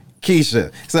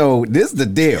 Keisha, so this is the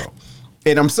deal.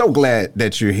 And I'm so glad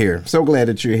that you're here. So glad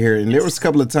that you're here. And there was a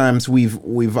couple of times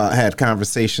we've had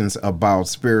conversations about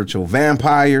spiritual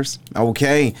vampires,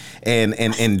 okay,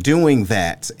 and doing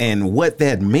that and what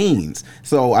that means.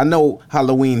 So I know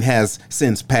Halloween has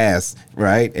since passed,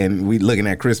 right? And we looking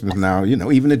at Christmas now.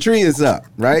 Even the tree is up,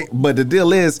 right? But the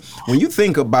deal is, when you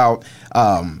think about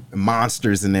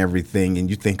monsters and everything, and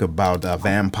you think about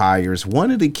vampires,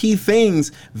 one of the key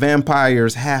things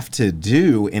vampires have to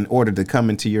do in order to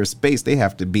come into your space, they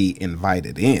have to be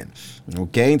invited in.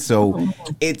 Okay, so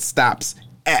it stops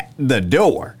at the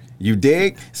door. You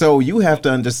dig? So you have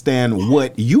to understand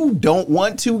what you don't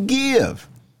want to give.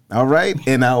 All right.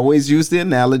 And I always use the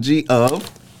analogy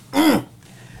of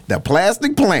the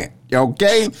plastic plant.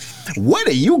 Okay, what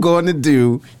are you going to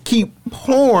do? Keep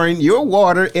pouring your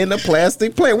water in a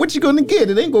plastic plant. What you going to get?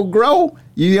 It ain't going to grow.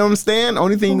 You understand?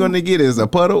 Only thing you're going to get is a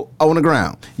puddle on the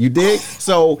ground. You dig?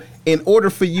 So in order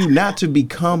for you not to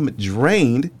become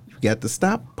drained, you got to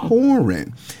stop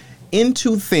pouring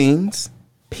into things,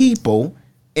 people,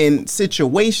 and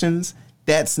situations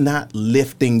that's not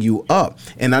lifting you up.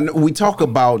 And I know we talk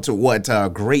about what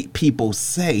great people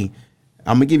say.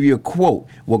 I'm going to give you a quote,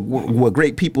 what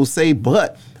great people say,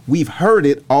 but we've heard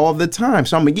it all the time.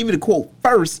 So I'm going to give you the quote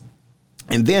first,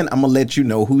 and then I'm going to let you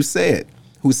know who said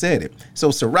it. So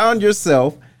surround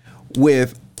yourself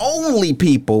with only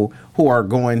people who are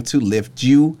going to lift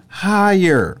you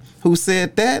higher. Who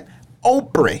said that?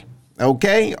 Oprah.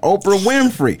 Okay, Oprah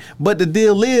Winfrey. But the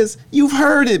deal is, you've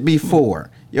heard it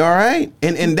before. You all right?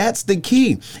 And that's the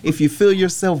key. If you feel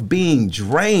yourself being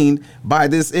drained by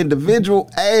this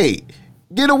individual, hey,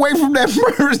 get away from that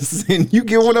person. You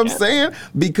get what I'm saying?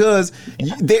 Because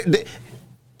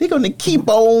they're going to keep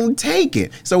on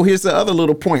taking. So here's the other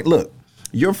little point. Look,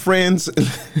 your friends,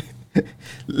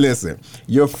 listen,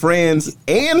 your friends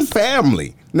and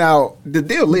family. Now, the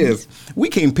deal is, we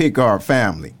can't pick our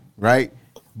family, right?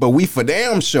 But we for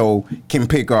damn sure can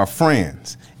pick our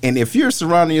friends. And if you're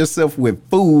surrounding yourself with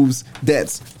fools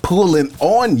that's pulling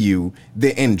on you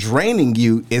and draining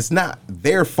you, it's not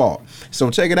their fault. So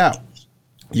check it out.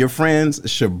 Your friends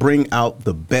should bring out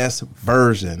the best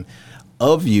version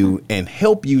of you and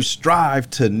help you strive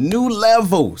to new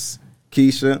levels,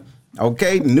 Keisha.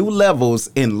 Okay, new levels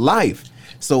in life.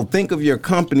 So think of your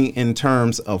company in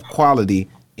terms of quality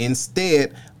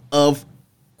instead of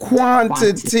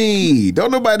quantity.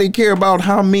 Don't nobody care about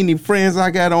how many friends I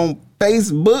got on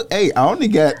Facebook. Hey, I only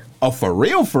got for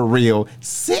real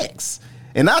 6.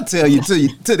 And I'll tell you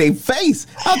to their face.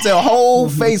 I'll tell whole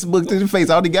Facebook to their face.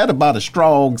 I only got about a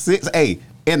strong 6. Hey,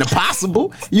 and the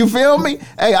possible. You feel me?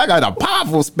 Hey, I got a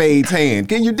powerful spades hand.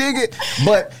 Can you dig it?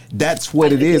 But that's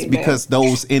what it is, because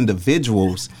those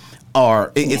individuals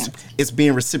are, it's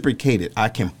being reciprocated. I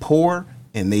can pour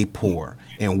and they pour,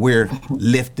 and we're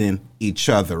lifting each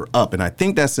other up. And I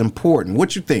think that's important.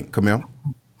 What you think, Camille?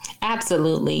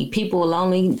 Absolutely. People will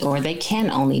only, or they can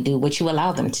only do what you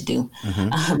allow them to do.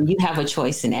 Mm-hmm. You have a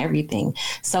choice in everything.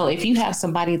 So if you have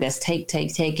somebody that's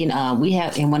taking, we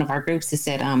have in one of our groups that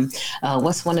said,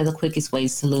 what's one of the quickest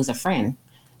ways to lose a friend?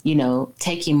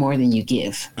 Taking more than you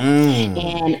give.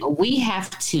 And we have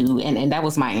to, and that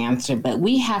was my answer, but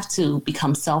we have to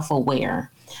become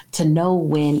self-aware to know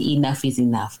when enough is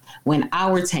enough, when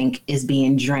our tank is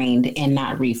being drained and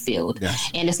not refilled. Yes.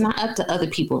 And it's not up to other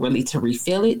people really to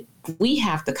refill it. We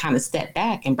have to kind of step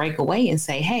back and break away and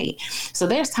say, hey, so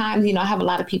there's times, I have a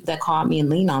lot of people that call me and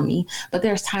lean on me, but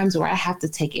there's times where I have to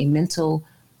take a mental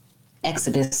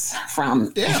exodus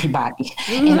from everybody.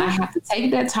 Mm-hmm. And I have to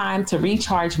take that time to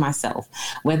recharge myself,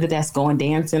 whether that's going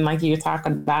dancing like you're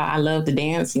talking about. I love to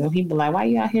dance. People are like, why are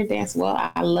you out here dancing?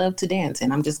 Well, I love to dance,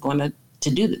 and I'm just going to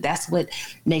do that. That's what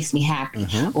makes me happy.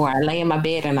 Mm-hmm. Or I lay in my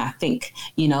bed and I think,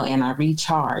 and I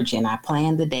recharge and I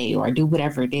plan the day, or I do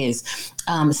whatever it is.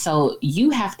 So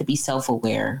you have to be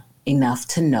self-aware enough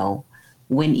to know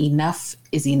when enough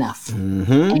is enough.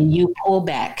 Mm-hmm. And you pull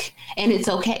back, and it's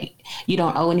okay. You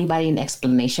don't owe anybody an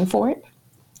explanation for it.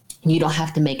 You don't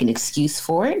have to make an excuse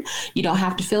for it. You don't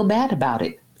have to feel bad about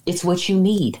it. It's what you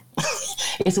need.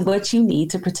 It's what you need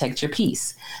to protect your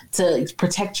peace, to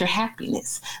protect your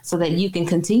happiness, so that you can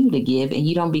continue to give and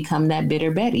you don't become that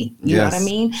bitter Betty. You know what I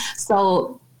mean?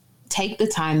 So take the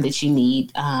time that you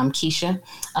need, Keisha.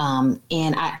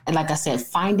 And like I said,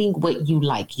 finding what you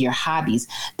like, your hobbies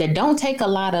that don't take a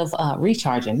lot of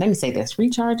recharging. Let me say this,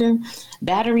 recharging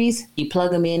batteries, you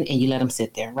plug them in and you let them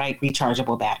sit there, right?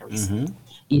 Rechargeable batteries. Mm-hmm.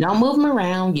 You don't move them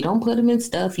around. You don't put them in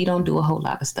stuff. You don't do a whole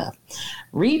lot of stuff.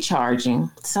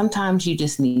 Recharging, sometimes you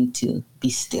just need to be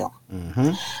still.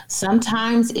 Mm-hmm.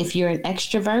 Sometimes if you're an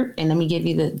extrovert, and let me give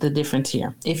you the difference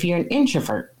here. If you're an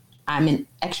introvert, I'm an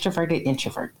extroverted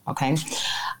introvert, okay?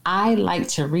 I like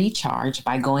to recharge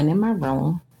by going in my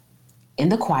room, in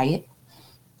the quiet,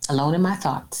 alone in my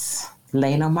thoughts,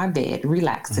 laying on my bed,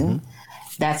 relaxing. Mm-hmm.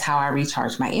 That's how I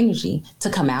recharge my energy to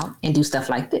come out and do stuff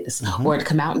like this, or to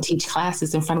come out and teach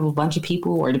classes in front of a bunch of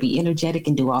people, or to be energetic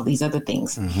and do all these other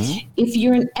things. Mm-hmm. If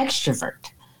you're an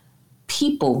extrovert,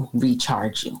 people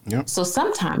recharge you. Yep. So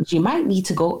sometimes you might need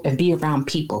to go and be around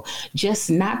people, just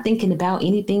not thinking about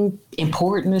anything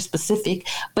important or specific,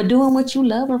 but doing what you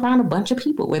love around a bunch of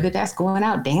people, whether that's going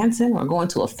out dancing or going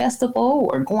to a festival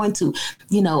or going to,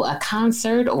 a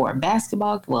concert or a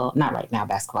basketball. Well, not right now,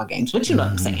 basketball games, but you know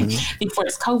what I'm saying, before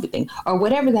this COVID thing, or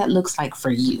whatever that looks like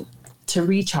for you to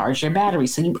recharge your battery.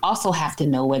 So you also have to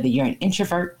know whether you're an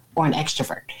introvert or an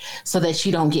extrovert, so that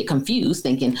you don't get confused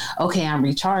thinking, okay, I'm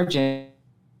recharging,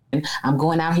 I'm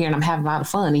going out here and I'm having a lot of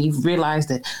fun, and you've realized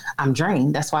that I'm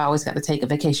drained. That's why I always got to take a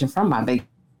vacation from my vacation.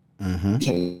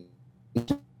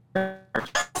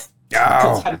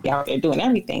 I'll be out there doing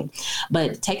everything.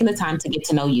 But taking the time to get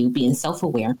to know you, being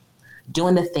self-aware,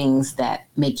 doing the things that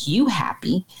make you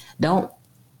happy, don't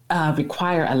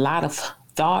require a lot of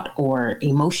thought or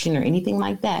emotion or anything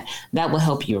like that, that will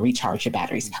help you recharge your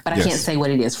batteries. But I can't say what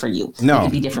it is for you. No, it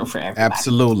can be different for everybody.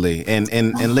 Absolutely. And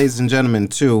ladies and gentlemen,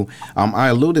 too, I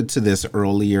alluded to this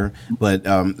earlier, but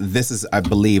this is, I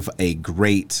believe, a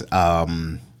great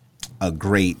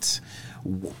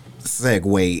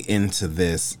segue into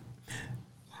this.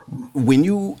 When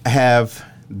you have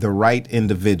the right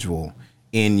individual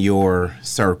in your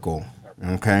circle,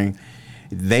 okay,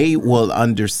 they will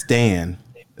understand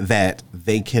that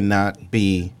they cannot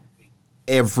be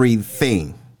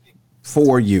everything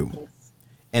for you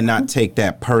and not take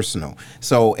that personal.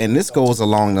 So, and this goes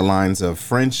along the lines of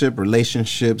friendship,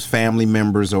 relationships, family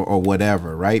members, or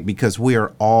whatever, right? Because we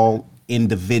are all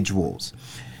individuals.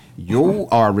 You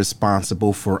are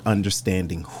responsible for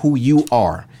understanding who you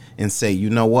are and say,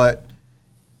 you know what?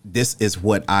 This is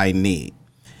what I need.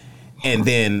 And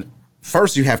then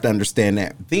first, you have to understand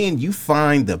that. Then you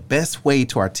find the best way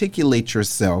to articulate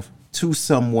yourself to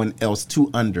someone else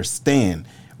to understand.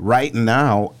 Right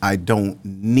now, I don't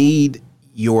need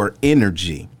your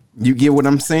energy. You get what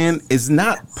I'm saying? It's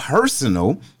not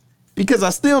personal, because I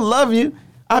still love you.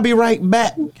 I'll be right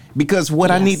back, because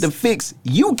what I need to fix,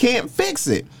 you can't fix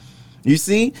it. You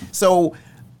see? So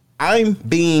I'm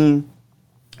being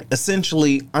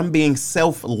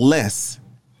selfless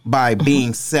by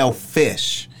being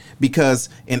selfish. Because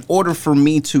in order for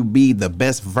me to be the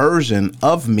best version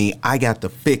of me, I got to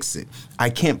fix it.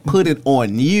 I can't put it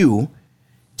on you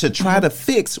to try to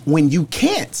fix when you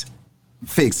can't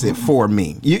fix it for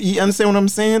me. You understand what I'm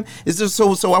saying? It's just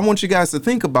so I want you guys to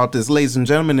think about this, ladies and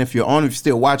gentlemen. If you're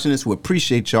still watching this, we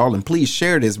appreciate y'all, and please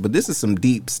share this. But this is some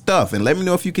deep stuff, and let me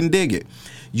know if you can dig it.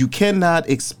 You cannot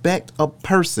expect a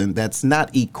person that's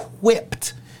not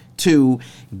equipped to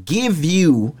give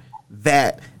you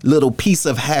that little piece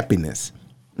of happiness.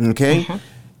 Okay.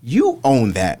 You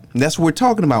own that. That's what we're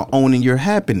talking about, owning your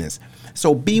happiness.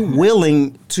 So be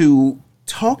willing to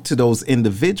talk to those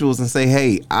individuals and say,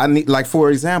 hey, I need, like,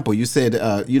 for example, you said,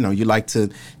 you like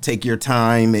to take your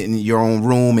time in your own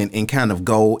room and kind of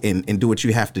go and do what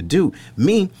you have to do.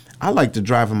 Me, I like to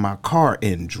drive in my car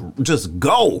and just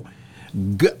go.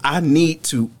 I need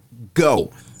to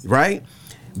go, right?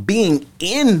 Being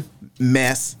in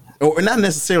mess, or not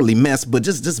necessarily mess, but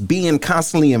just being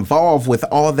constantly involved with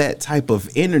all that type of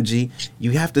energy,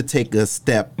 you have to take a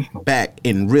step back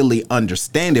and really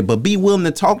understand it. But be willing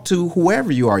to talk to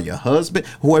whoever you are, your husband,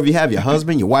 whoever you have, your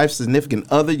husband, your wife, significant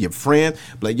other, your friend.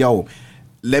 Like, yo,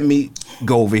 let me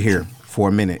go over here for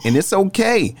a minute. And it's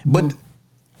okay. But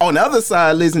on the other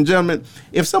side, ladies and gentlemen,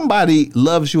 if somebody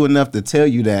loves you enough to tell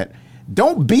you that,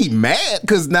 don't be mad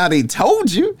because now they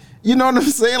told you. You know what I'm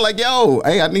saying? Like, yo,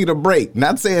 hey, I need a break.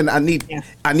 Not saying I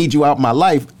need you out my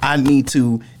life. I need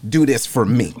to do this for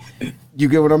me. You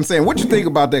get what I'm saying? What you think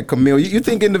about that, Camille? You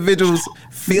think individuals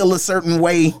feel a certain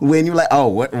way when you're like, oh,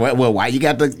 well, why you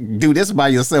got to do this by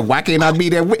yourself? Why can't I be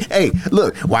there with, hey,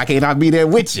 look, why can't I be there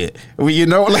with you? Well, you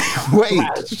know, like,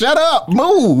 wait, shut up,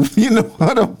 move. You know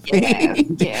what I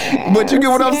mean? Yeah. But you get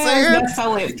what I'm saying?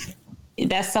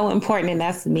 That's so important. And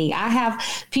that's me. I have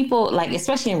people like,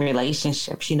 especially in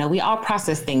relationships, you know, we all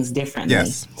process things differently.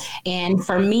 Yes. And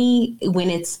for me, when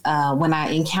I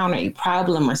encounter a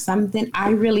problem or something, I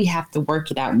really have to work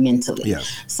it out mentally.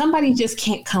 Yes. Somebody just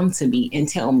can't come to me and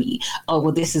tell me, oh,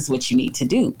 well, this is what you need to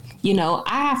do. You know,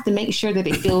 I have to make sure that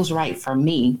it feels right for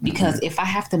me, because if I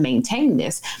have to maintain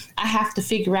this, I have to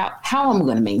figure out how I'm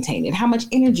going to maintain it, how much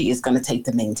energy it's going to take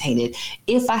to maintain it,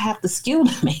 if I have the skill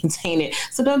to maintain it.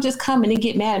 So don't just come in and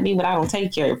get mad at me when I don't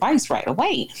take your advice right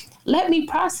away. Let me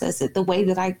process it the way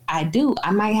that I do.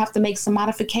 I might have to make some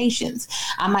modifications.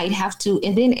 I might have to,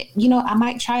 and then, you know, I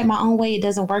might try it my own way. It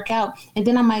doesn't work out. And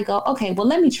then I might go, okay, well,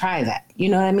 let me try that. You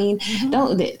know what I mean?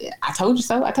 I told you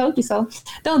so. I told you so.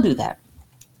 Don't do that.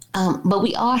 But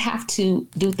we all have to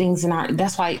do things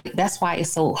that's why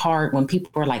it's so hard when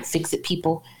people are like fix-it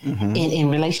people in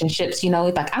relationships. You know,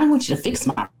 it's like, I don't want you to fix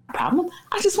my problem.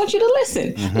 I just want you to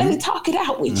listen. Let me talk it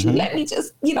out with you. Let me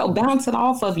just, you know, bounce it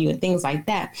off of you and things like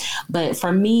that. But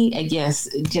for me, I guess,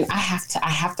 I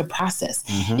have to process.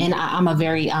 And I'm a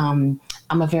very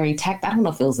I don't know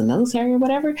if it was the military or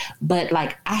whatever, but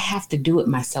like I have to do it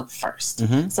myself first.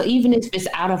 So even if it's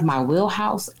out of my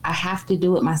wheelhouse, I have to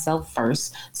do it myself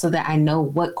first so that I know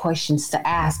what questions to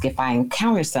ask if I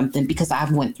encounter something, because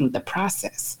I've went through the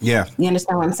process. Yeah. You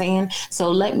understand what I'm saying?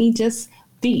 So let me just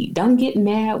don't get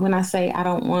mad when I say I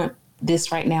don't want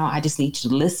this right now. I just need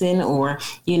you to listen, or,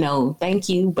 you know, thank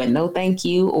you, but no thank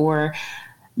you. Or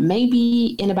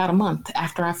maybe in about a month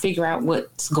after I figure out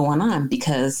what's going on,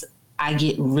 because I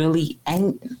get really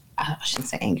angry. I shouldn't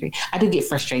say angry. I do get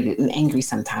frustrated and angry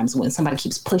sometimes when somebody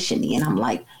keeps pushing me and I'm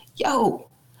like, yo,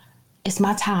 it's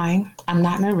my time. I'm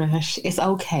not in a rush. It's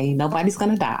okay. Nobody's going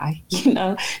to die. You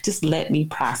know, just let me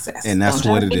process. And that's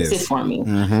what it is. It for me.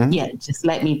 Yeah, just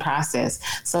let me process.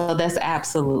 So that's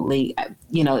absolutely,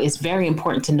 you know, it's very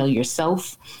important to know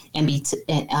yourself and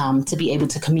to be able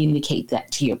to communicate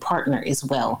that to your partner as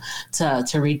well, to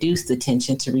reduce the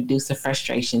tension, to reduce the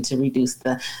frustration, to reduce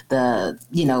the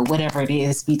you know, whatever it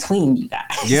is between you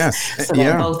guys. Yes. So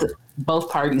that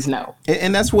both parties know.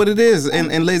 And that's what it is. And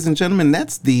ladies and gentlemen,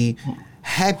 that's the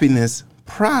happiness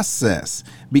process.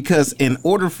 Because in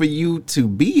order for you to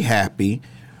be happy,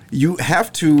 you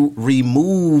have to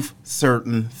remove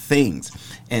certain things.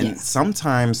 And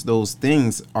sometimes those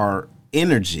things are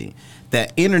energy.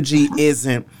 That energy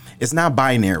it's not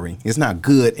binary. It's not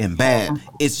good and bad.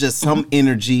 It's just some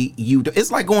energy it's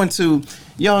like going to,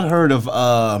 y'all heard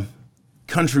of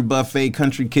Country Buffet,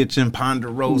 Country Kitchen,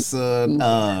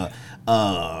 Ponderosa,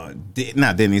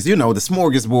 not Denny's, you know, the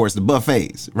smorgasbords, the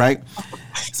buffets, right?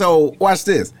 So watch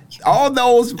this. All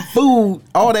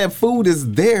that food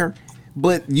is there,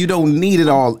 but you don't need it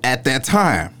all at that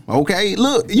time. Okay,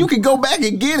 look, you can go back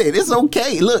and get it. It's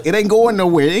okay. Look, it ain't going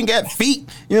nowhere. It ain't got feet.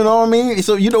 You know what I mean?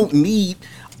 So you don't need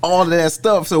all of that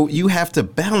stuff. So you have to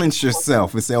balance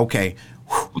yourself and say, okay,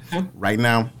 right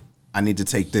now I need to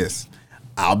take this.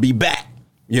 I'll be back.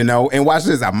 You know, and watch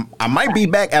this. I might be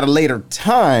back at a later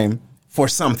time for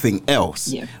something else.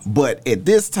 Yeah. But at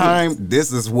this time,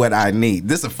 this is what I need.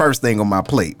 This is the first thing on my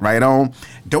plate, right on?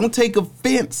 Don't take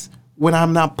offense when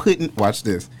I'm not putting, watch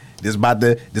this. This about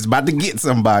to get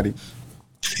somebody.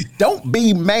 Don't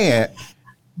be mad.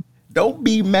 Don't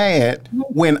be mad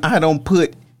when I don't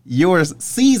put your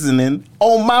seasoning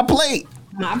on my plate.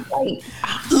 My plate.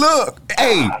 Look,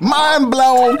 hey, mind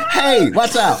blown. Hey,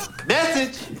 watch out.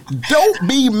 Message. Don't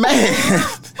be mad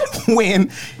when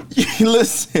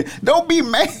listen. Don't be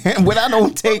mad when I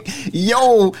don't take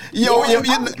yo.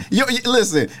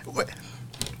 Listen,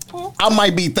 I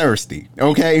might be thirsty.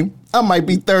 Okay, I might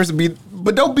be thirsty,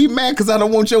 but don't be mad because I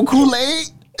don't want your Kool-Aid.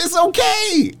 It's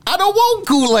okay. I don't want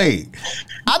Kool-Aid.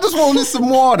 I just wanted some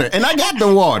water, and I got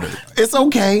the water. It's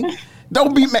okay.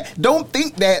 Don't be mad. Don't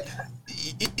think that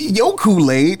your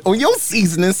Kool-Aid or your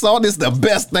seasoning salt is the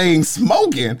best thing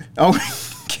smoking.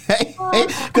 Okay?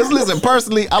 Because listen,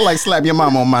 personally, I like slap your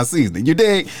mama on my seasoning. You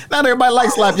dig? Not everybody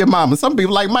likes slap your mama. Some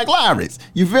people like Mike Lowry's.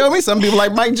 You feel me? Some people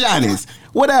like Mike Johnny's.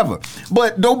 Whatever.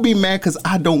 But don't be mad because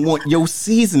I don't want your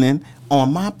seasoning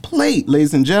on my plate,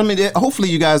 ladies and gentlemen. Hopefully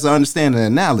you guys are understanding the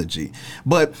analogy.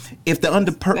 But if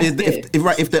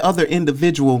the other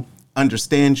individual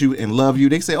understands you and love you,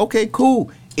 they say, okay,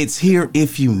 cool. It's here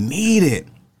if you need it.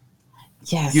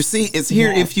 Yes. You see, it's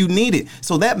here if you need it.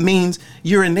 So that means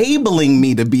you're enabling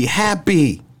me to be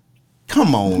happy.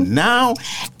 Come on now.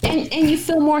 And you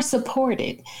feel more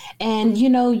supported, and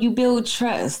you build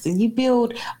trust, and you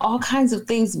build all kinds of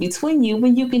things between you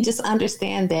when you can just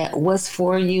understand that what's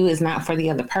for you is not for the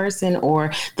other person,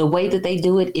 or the way that they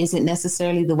do it isn't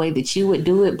necessarily the way that you would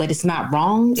do it, but it's not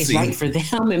wrong. It's right for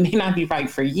them. It may not be right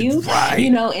for you, right.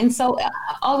 And so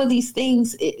all of these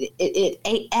things,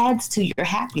 it adds to your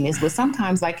happiness. But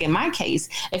sometimes, like in my case,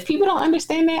 if people don't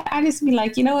understand that, I just be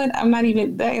like, you know what? I'm not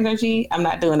even that energy. I'm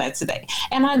not doing that today.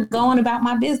 And I go on about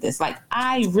my business. Like,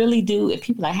 I really do. If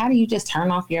people are like, how do you just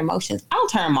turn off your emotions? I don't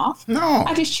turn them off. No.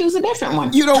 I just choose a different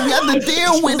one. You don't got to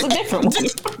deal with a different one.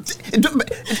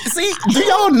 See, do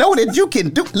y'all know that you can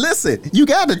do? Listen, you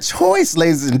got a choice,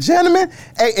 ladies and gentlemen.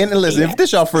 Hey, and listen, if this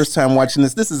is your first time watching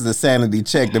this is the sanity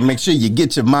check to make sure you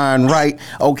get your mind right,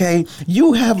 okay?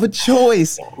 You have a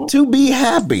choice to be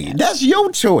happy. That's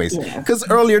your choice. Because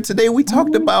earlier today, we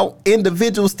talked about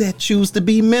individuals that choose to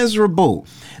be miserable.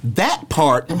 That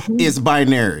part is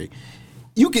binary.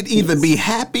 You can either be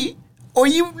happy or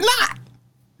you not.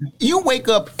 You wake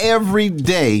up every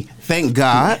day, thank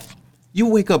God. You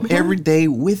wake up every day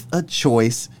with a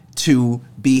choice to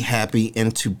be happy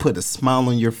and to put a smile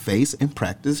on your face and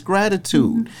practice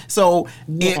gratitude. So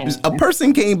if a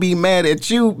person can't be mad at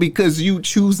you because you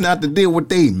choose not to deal with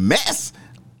their mess.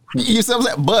 You see what I'm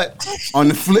saying? But on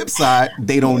the flip side,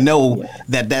 they don't know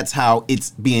that that's how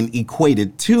it's being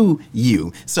equated to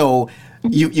you. So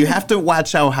you have to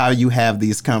watch out how you have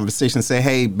these conversations. Say,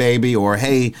 hey, baby, or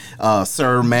hey,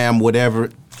 sir, ma'am, whatever.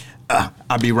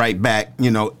 I'll be right back.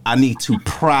 I need to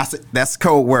process. That's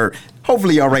code word.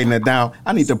 Hopefully y'all writing that down.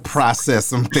 I need to process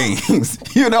some things.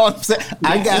 You know what I'm saying?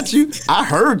 I got you. I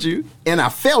heard you and I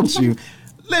felt you.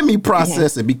 Let me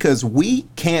process it, because we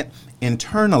can't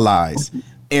internalize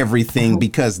everything,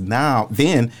 because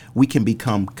then we can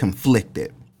become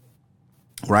conflicted.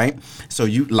 Right? So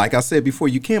you, like I said before,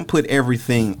 you can't put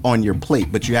everything on your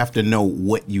plate, but you have to know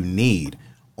what you need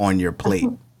on your plate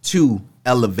to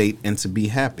elevate and to be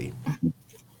happy.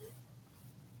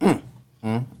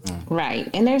 Right.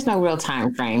 And there's no real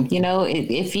time frame.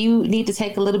 If you need to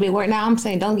take a little bit work, now I'm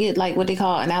saying don't get like what they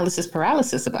call analysis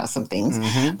paralysis about some things.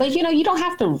 But, you don't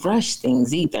have to rush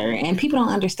things either. And people don't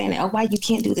understand it. Oh, why you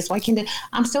can't do this? Why can't do?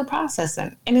 I'm still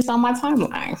processing. And it's on my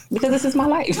timeline because this is my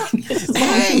life. This is what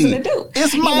I'm choosing to do.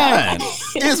 It's mine.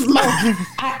 It's mine.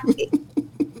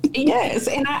 Yes.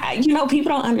 And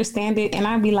people don't understand it. And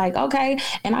I'd be like, okay.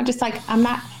 And I just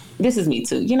this is me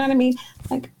too. You know what I mean?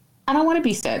 Like, I don't want to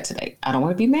be sad today. I don't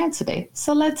want to be mad today.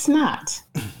 So let's not.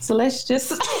 So let's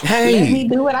just let me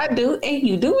do what I do and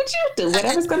you do what you do.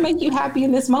 Whatever's going to make you happy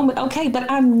in this moment. Okay, but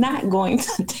I'm not going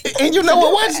to do And you know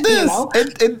what? Watch this.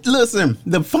 And listen,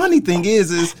 the funny thing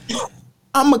is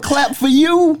I'm going to clap for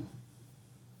you.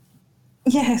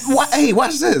 Yes. Hey,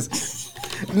 watch this.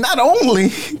 Not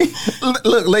only,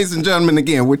 look, ladies and gentlemen,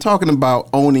 again, we're talking about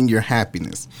owning your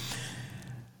happiness.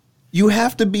 You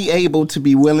have to be able to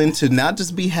be willing to not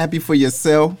just be happy for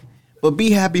yourself, but be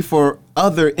happy for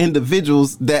other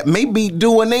individuals that may be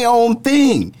doing their own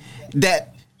thing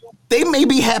that they may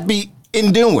be happy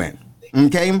in doing.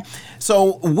 Okay.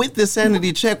 So with the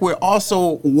sanity check, we're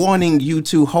also wanting you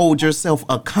to hold yourself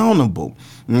accountable.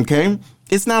 Okay.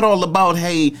 It's not all about,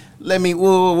 hey,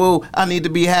 I need to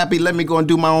be happy. Let me go and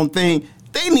do my own thing.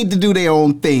 They need to do their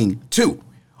own thing too.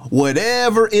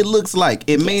 Whatever it looks like.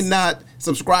 It may not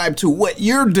subscribe to what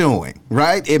you're doing,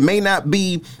 right? It may not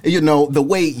be, the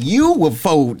way you will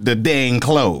fold the dang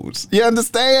clothes. You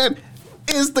understand?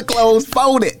 It's the clothes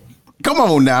folded. Come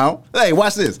on now. Hey,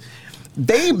 watch this.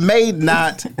 They may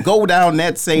not go down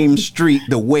that same street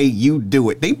the way you do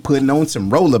it. They putting on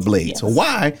some rollerblades. Yes.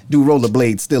 Why do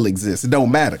rollerblades still exist? It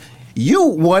don't matter. You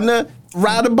want to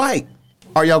ride a bike.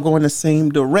 Are y'all going the same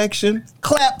direction?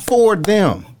 Clap for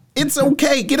them. It's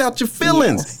okay. Get out your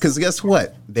feelings. Because guess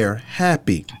what? They're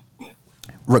happy.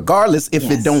 Regardless if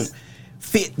it don't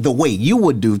fit the way you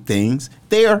would do things,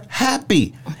 they're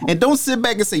happy. And don't sit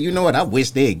back and say, you know what? I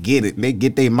wish they'd get it. They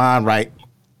get their mind right.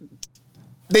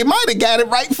 They might have got it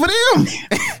right for them.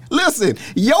 Listen,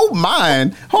 your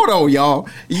mind, hold on, y'all.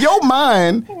 Your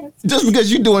mind, just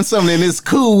because you're doing something and it's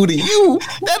cool to you,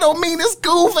 that don't mean it's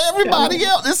cool for everybody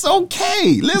else. It's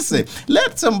okay. Listen,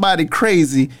 let somebody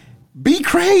crazy be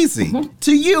crazy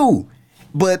to you,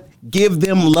 but give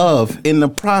them love in the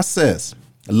process.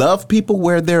 Love people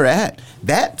where they're at.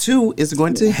 That too is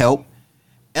going to help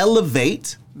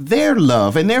elevate their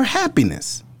love and their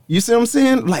happiness. You see what I'm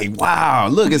saying? Like, wow,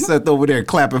 look at Seth over there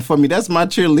clapping for me. That's my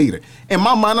cheerleader. In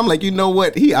my mind, I'm like, you know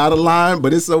what? He out of line,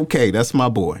 but it's okay. That's my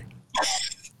boy.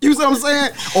 You see what I'm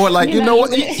saying? Or like, you know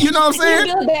what I'm saying?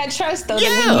 You build that trust though.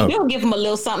 That when you do give him a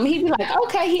little something, he'd be like,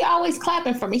 okay, he always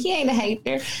clapping for me. He ain't a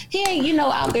hater. He ain't,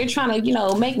 out there trying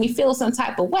to, make me feel some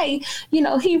type of way.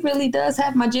 He really does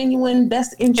have my genuine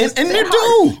best interest. And you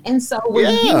do. And so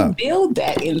when you build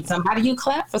that in somebody, you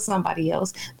clap for somebody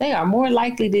else, they are more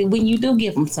likely to, when you do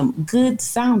give them some good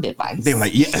sound advice. They're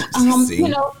like, yes.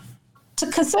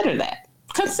 To consider that.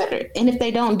 Consider it. And if they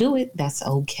don't do it, that's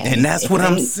okay. And that's what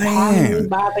I'm saying.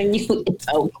 Bothering you, it's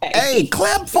okay. Hey,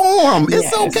 clap for them.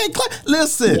 It's okay.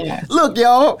 Listen, look,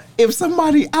 y'all, if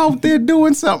somebody out there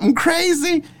doing something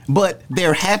crazy, but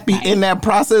they're happy in that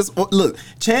process, look,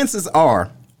 chances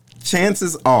are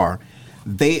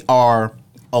they are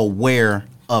aware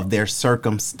of their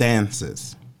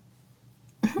circumstances.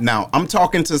 Now, I'm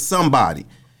talking to somebody.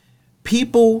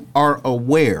 People are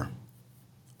aware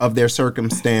of their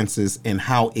circumstances and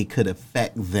how it could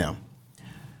affect them.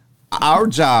 Our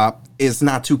job is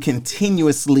not to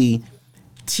continuously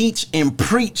teach and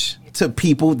preach to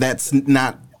people. That's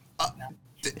not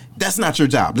your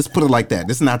job. Let's put it like that.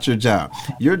 That's not your job.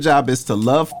 Your job is to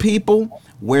love people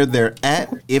where they're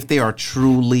at if they are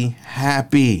truly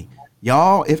happy.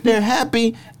 Y'all, if they're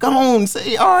happy, go on,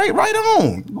 say, all right, right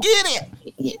on. Get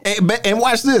it. And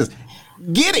watch this.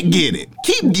 Get it.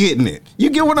 Keep getting it. You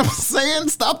get what I'm saying?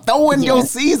 Stop throwing your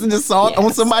seasoning salt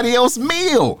on somebody else's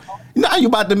meal. Now you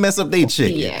about to mess up their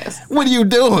chicken. Yes. What are you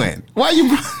doing? Why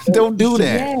you don't do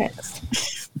that? Yes.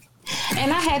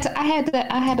 And I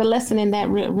had a lesson in that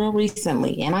real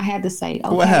recently, and I had to say,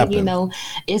 okay, what happened?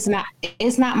 It's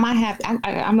not my happy.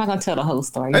 I'm not gonna tell the whole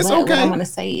story. It's okay. What I'm gonna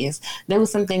say is there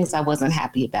was some things I wasn't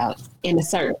happy about in a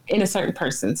certain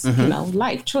person's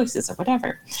life choices or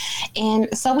whatever, and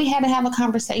so we had to have a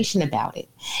conversation about it.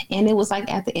 And it was like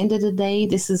at the end of the day,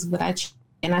 this is what I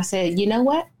said. You know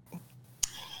what?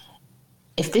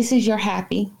 If this is your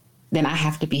happy, then I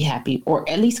have to be happy, or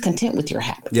at least content with your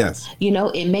happy. Yes.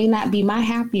 It may not be my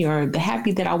happy or the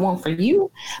happy that I want for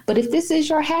you, but if this is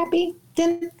your happy,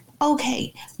 then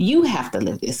okay, you have to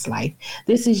live this life.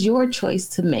 This is your choice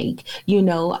to make.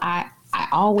 I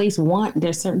always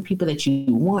there's certain people that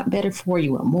you want better for,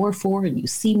 you want more for, and you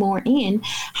see more in.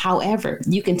 However,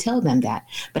 you can tell them that,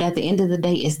 but at the end of the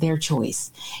day, it's their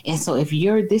choice. And so if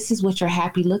this is what your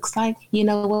happy looks like, you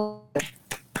know what?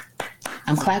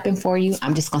 I'm clapping for you.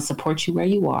 I'm just going to support you where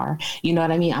you are. You know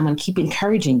what I mean? I'm going to keep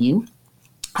encouraging you.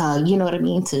 You know what I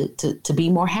mean? To be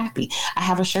more happy. I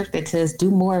have a shirt that says, do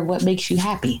more of what makes you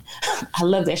happy. I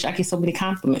love that shirt. I get so many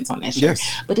compliments on that shirt.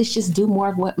 Yes. But it's just do more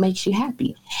of what makes you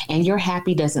happy. And your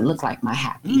happy doesn't look like my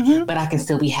happy, but I can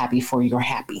still be happy for your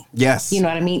happy. Yes. You know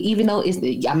what I mean? Even though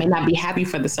I may not be happy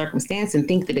for the circumstance and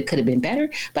think that it could have been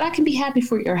better, but I can be happy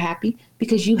for your happy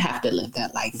because you have to live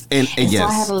that life. And so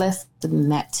I have a lesson in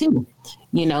that too.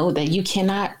 That you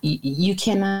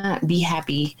cannot be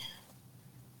happy.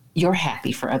 You're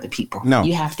happy for other people. No,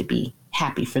 you have to be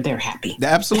happy for their happy.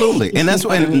 Absolutely. And that's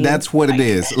what it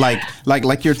is.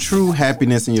 Like your true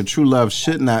happiness and your true love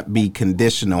should not be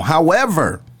conditional.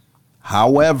 However,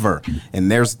 and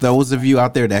there's those of you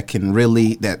out there that can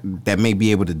really that may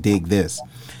be able to dig this.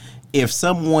 If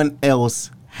someone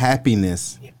else's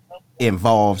happiness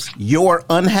involves your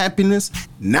unhappiness,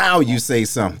 now you say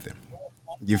something.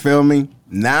 You feel me?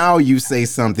 Now you say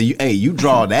something. You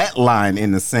draw that line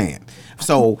in the sand.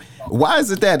 So why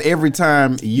is it that every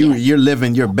time you're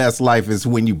living your best life is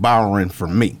when you borrowing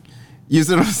from me? You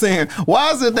see what I'm saying?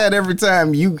 Why is it that every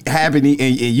time you having it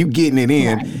and you getting it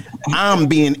in, I'm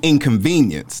being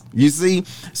inconvenienced? You see?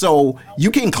 So you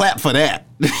can clap for that.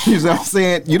 You know what I'm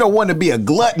saying? You don't want to be a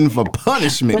glutton for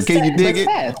punishment. Can you dig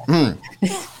it?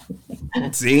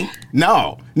 See?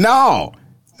 No.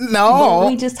 But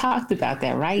we just talked about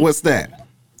that, right? What's that?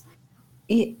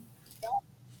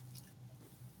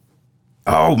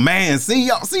 Oh man, see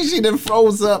y'all. See, she done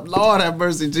froze up. Lord have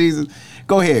mercy, Jesus.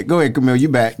 Go ahead, Camille. You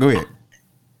back? Go ahead.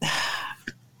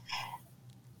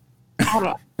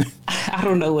 I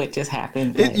don't know what just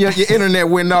happened. Your internet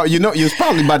went off. You was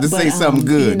probably about to say something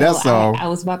good. That's all. I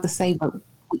was about to say, but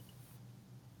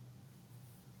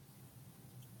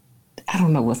I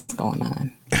don't know what's going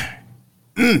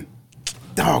on.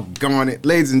 Doggone it,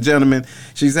 ladies and gentlemen,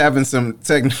 she's having some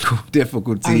technical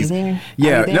difficulties. Are you there?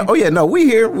 Yeah, no, we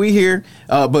here.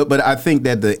 But I think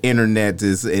that the internet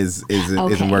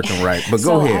isn't working right. But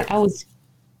go ahead.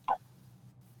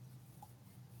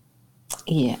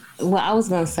 Well, I was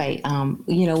going to say,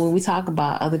 when we talk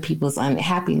about other people's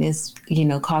unhappiness,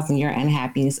 causing your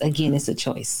unhappiness, again, it's a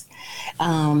choice.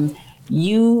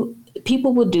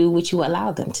 people will do what you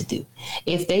allow them to do.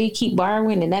 If they keep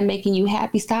borrowing and that making you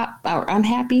happy, stop, or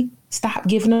unhappy, stop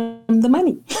giving them the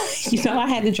money. I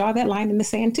had to draw that line in the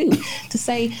sand too, to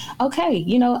say, okay,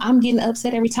 I'm getting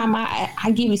upset every time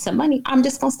I give you some money. I'm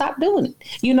just going to stop doing it.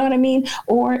 You know what I mean?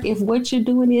 Or if what you're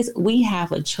doing is, we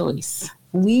have a choice.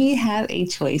 We have a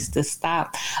choice to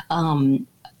stop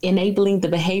enabling the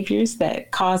behaviors that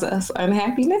cause us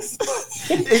unhappiness.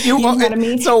 You know what I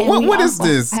mean? So what is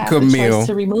this, Camille?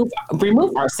 To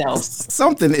remove ourselves.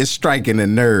 Something is striking a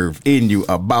nerve in you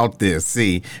about this.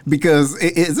 See, because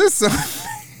is this something?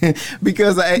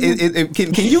 Because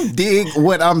can you dig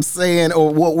what I'm saying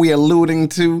or what we're alluding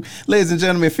to? Ladies and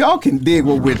gentlemen, if y'all can dig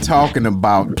what we're talking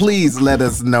about, please let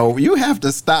us know. You have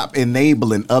to stop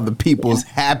enabling other people's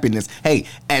happiness,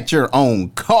 at your own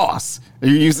cost.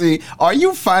 You see,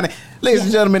 ladies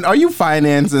and gentlemen, are you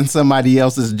financing somebody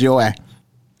else's joy?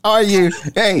 Are you?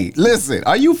 Hey, listen,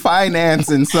 are you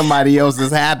financing somebody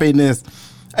else's happiness?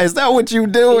 Is that what you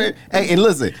doing? Hey, and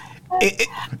listen, are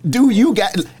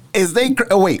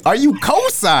you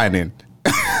co-signing?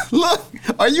 Look,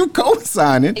 are you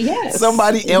co-signing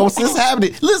somebody else's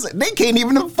happiness? Listen, they can't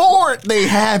even afford their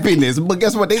happiness, but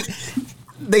guess what?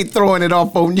 They throwing it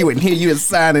off on you, and here you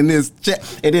signing this check,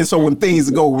 and then so when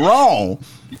things go wrong,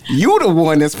 you the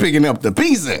one that's picking up the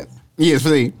pieces. You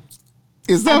see,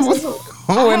 is that what's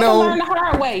going on? I had to learn the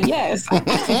hard way. Yes,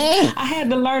 I had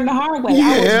to learn the hard way.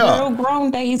 I was real grown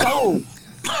days old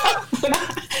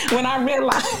when I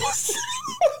realized.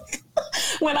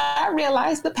 When I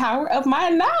realized the power of my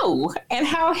no and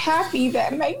how happy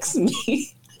that makes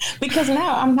me. Because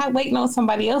now I'm not waiting on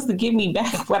somebody else to give me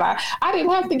back what I didn't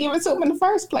have to give it to them in the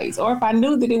first place. Or if I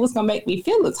knew that it was going to make me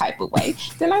feel the type of way,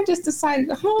 then I just decided,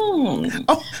 the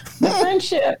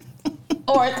friendship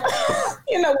or,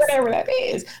 whatever that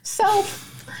is. So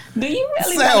do you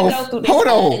really want to go through this? Hold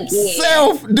on.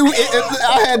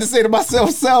 I had to say to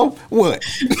myself, what?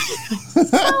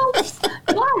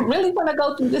 Do I really want to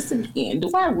go through this again?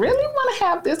 Do I really want to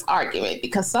have this argument?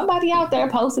 Because somebody out there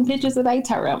posting pictures of they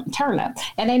turn up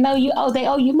and they know they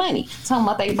owe you money. Talking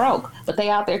about they broke, but they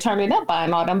out there turning up,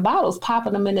 buying all them bottles,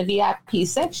 popping them in the VIP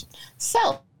section.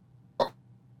 So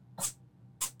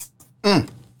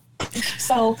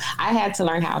I had to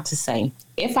learn how to say,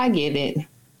 if I get it,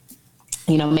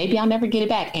 maybe I'll never get it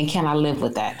back. And can I live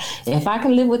with that? If I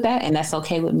can live with that and that's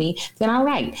okay with me, then all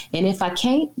right. And if I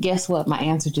can't, guess what? My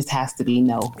answer just has to be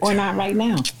no, or not right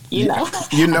now.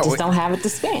 I just don't have it to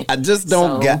spend. I just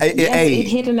don't get it. It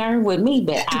hit a nerve with me,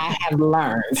 but I have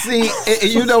learned. See,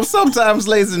 sometimes,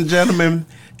 ladies and gentlemen,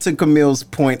 to Camille's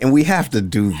point, and we have to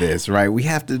do this, right? We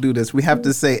have to do this. We have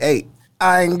to say, hey,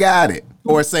 I ain't got it.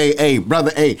 Or say, hey,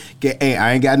 brother, I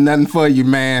ain't got nothing for you,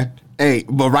 man. Hey,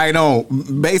 but right on,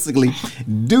 basically,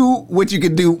 do what you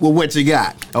can do with what you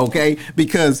got, okay?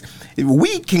 Because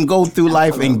we can go through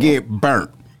life and get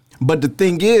burnt. But the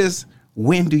thing is,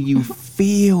 when do you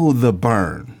feel the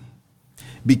burn?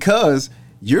 Because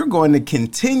you're going to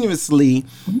continuously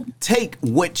take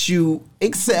what you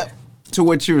accept to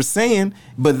what you're saying,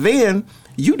 but then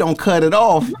you don't cut it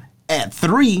off at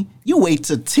 3, you wait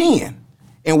to 10.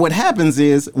 And what happens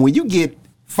is when you get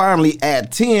finally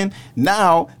at 10,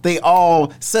 now they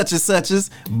all such and such as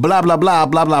blah, blah, blah,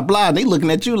 blah, blah, blah. They looking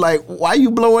at you like, why are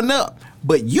you blowing up?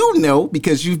 But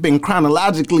because you've been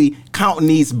chronologically counting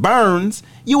these burns,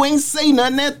 you ain't say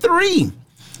nothing at 3.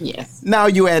 Yes. Now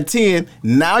you at 10.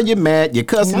 Now you're mad. You're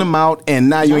cussing them out. And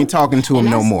now you ain't talking to them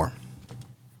no more.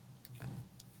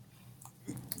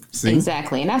 See?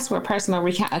 Exactly. And that's where personal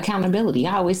accountability.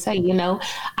 I always say,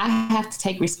 I have to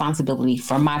take responsibility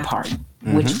for my part,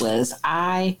 which was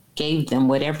I gave them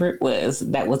whatever it was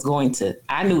that was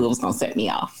I knew it was going to set me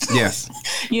off. Yes.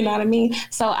 You know what I mean?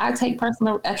 So I take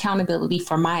personal accountability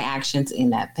for my actions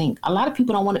in that thing. A lot of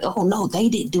people don't want to, oh, no, they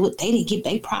didn't do it. They didn't get,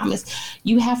 they promised.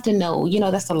 You have to know,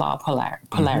 that's the law of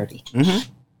polarity.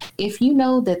 If you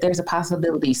know that there's a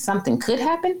possibility something could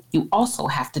happen, you also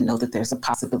have to know that there's a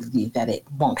possibility that it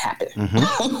won't happen.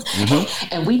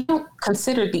 And we don't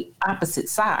consider the opposite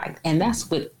side. And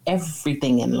that's with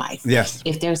everything in life. Yes.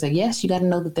 If there's a yes, you got to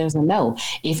know that there's a no.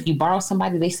 If you borrow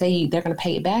somebody, they say they're going to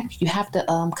pay it back. You have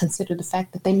to consider the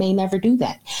fact that they may never do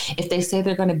that. If they say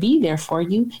they're going to be there for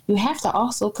you, you have to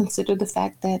also consider the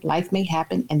fact that life may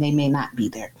happen and they may not be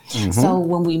there. So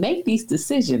when we make these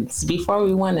decisions, before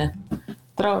we want to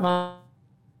throw it on.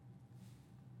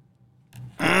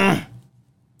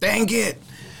 Dang it.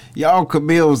 Y'all,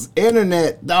 Camille's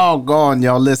internet, doggone,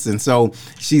 y'all listen. So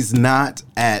she's not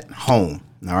at home.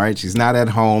 All right. She's not at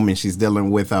home and she's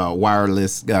dealing with a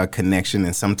wireless connection.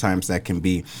 And sometimes that can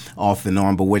be off and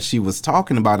on. But what she was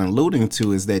talking about and alluding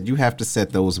to is that you have to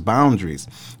set those boundaries.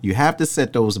 You have to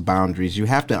set those boundaries. You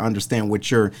have to understand what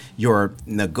you're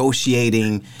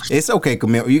negotiating. It's okay,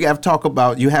 Camille. You have to talk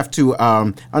about, you have to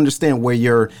understand where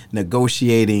your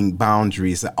negotiating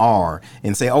boundaries are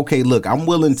and say, okay, look, I'm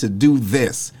willing to do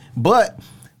this, but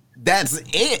that's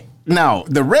it. Now,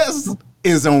 the rest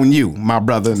is on you, my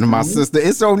brother and my sister.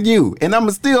 It's on you. And I'm going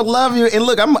to still love you. And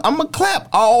look, I'm going to clap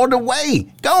all the way.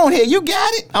 Go ahead. You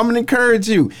got it. I'm going to encourage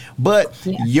you. But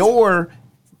your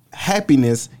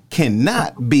happiness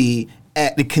cannot be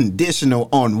at the conditional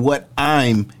on what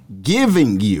I'm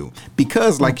giving you.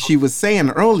 Because like she was saying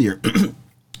earlier,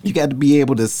 you got to be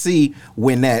able to see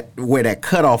where that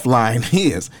cutoff line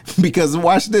is. Because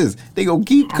watch this. They going to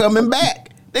keep coming back.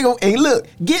 They go, hey, look,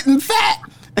 getting fat.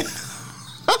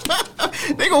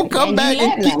 They gonna come back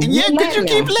and could you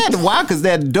keep letting? Why? Because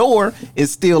that door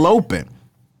is still open.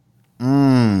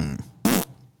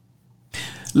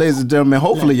 Ladies and gentlemen,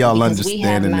 hopefully y'all understand this. We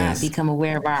have not become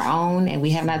aware of our own, and we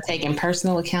have not taken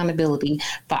personal accountability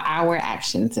for our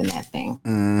actions in that thing.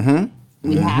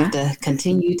 We have to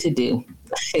continue to do.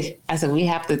 I said we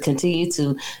have to continue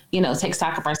to, take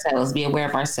stock of ourselves, be aware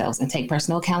of ourselves, and take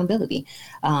personal accountability,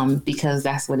 because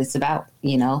that's what it's about.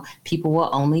 People will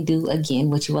only do again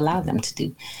what you allow them to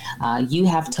do. You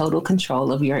have total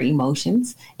control of your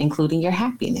emotions, including your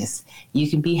happiness. You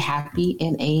can be happy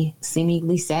in a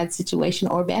seemingly sad situation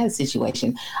or bad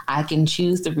situation. I can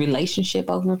choose the relationship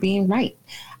over being right.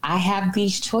 I have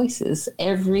these choices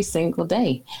every single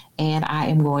day, and I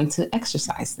am going to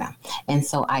exercise them. And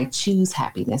so I choose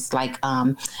happiness. Like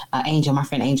Angel, my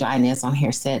friend Angel Inez on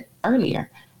here said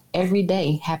earlier, every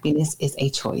day happiness is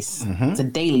a choice. It's a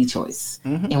daily choice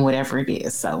in whatever it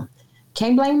is. So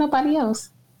can't blame nobody else.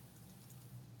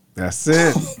 That's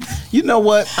it. You know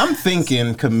what? I'm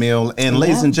thinking, Camille, and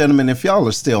ladies and gentlemen, if y'all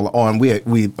are still on,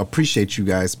 we appreciate you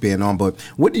guys being on. But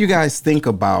what do you guys think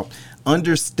about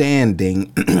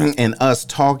understanding and us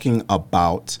talking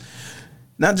about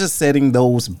not just setting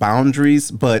those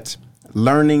boundaries, but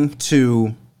learning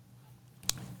to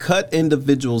cut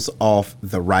individuals off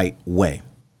the right way?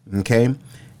 Okay?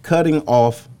 Cutting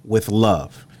off with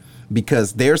love.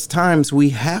 Because there's times we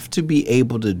have to be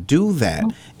able to do that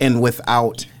and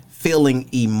without feeling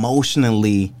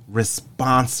emotionally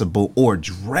responsible or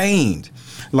drained.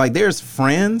 Like there's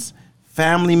friends,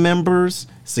 family members,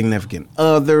 significant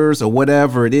others, or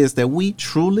whatever it is that we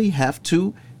truly have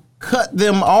to cut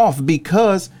them off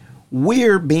because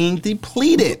we're being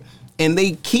depleted and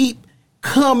they keep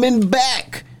coming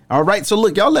back. All right. So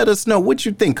look, y'all let us know what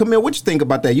you think. Camille, what you think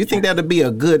about that? You think that'd be a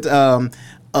good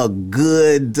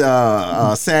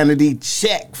sanity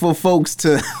check for folks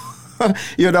to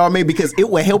you know what I mean? Because it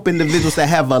will help individuals that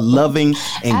have a loving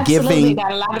and giving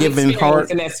heart.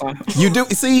 In this one. You do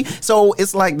see, so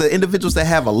it's like the individuals that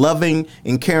have a loving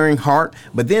and caring heart,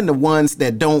 but then the ones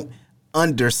that don't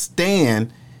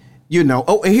understand,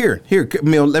 Oh, here,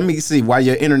 Camille, let me see why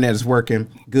your internet is working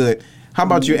good. How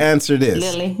about you answer this?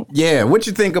 Lily. Yeah, what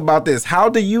you think about this? How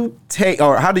do you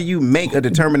make a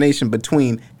determination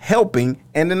between helping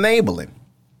and enabling?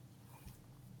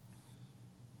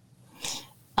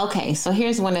 Okay, so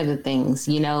here's one of the things,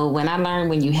 when I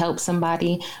learned when you help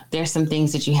somebody, there's some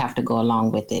things that you have to go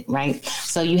along with it, right?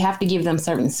 So you have to give them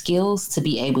certain skills to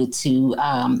be able to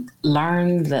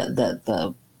learn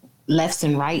the lefts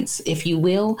and rights, if you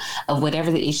will, of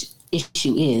whatever the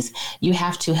issue is. You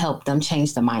have to help them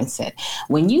change the mindset.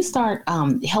 When you start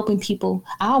helping people,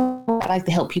 I like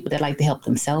to help people that like to help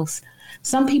themselves.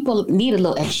 Some people need a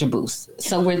little extra boost,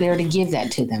 so we're there to give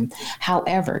that to them.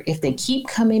 However, if they keep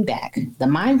coming back, the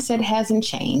mindset hasn't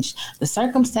changed, the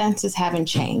circumstances haven't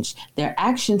changed, their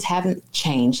actions haven't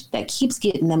changed, that keeps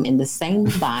getting them in the same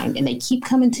bind, and they keep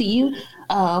coming to you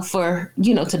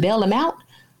to bail them out,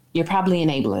 you're probably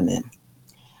enabling them.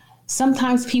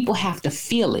 Sometimes people have to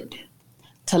feel it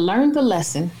to learn the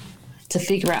lesson, to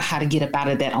figure out how to get up out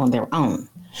of that on their own.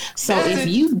 So if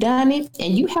you've done it,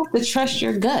 and you have to trust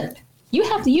your gut, you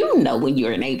have to, when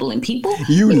you're enabling people.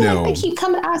 They keep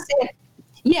coming. I said,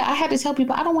 I had to tell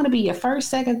people, I don't want to be your first,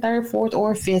 second, third, fourth,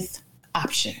 or fifth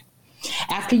option.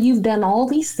 After you've done all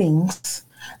these things,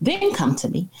 then come to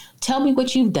me. Tell me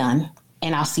what you've done,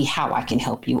 and I'll see how I can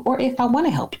help you, or if I want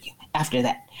to help you after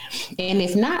that. And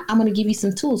if not, I'm going to give you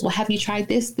some tools. Well, have you tried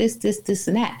this,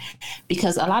 and that?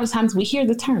 Because a lot of times we hear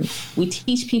the term. We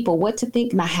teach people what to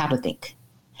think, not how to think.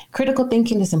 Critical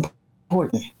thinking is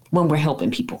important. when we're helping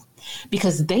people,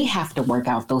 because they have to work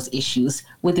out those issues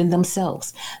within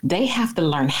themselves. They have to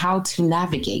learn how to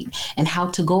navigate and how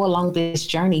to go along this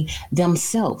journey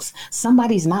themselves.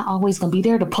 Somebody's not always going to be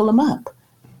there to pull them up.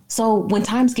 So when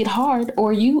times get hard,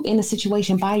 or you in a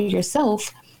situation by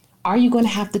yourself, are you going to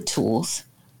have the tools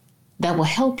that will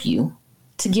help you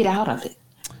to get out of it,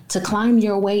 to climb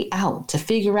your way out, to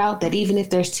figure out that even if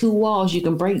there's 2 walls, you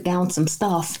can break down some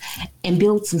stuff and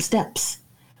build some steps?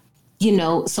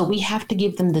 So we have to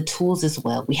give them the tools as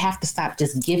well. We have to stop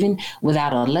just giving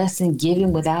without a lesson,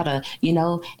 giving without and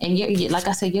like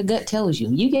I said, your gut tells you.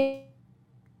 You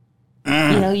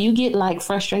get like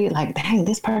frustrated, like, dang,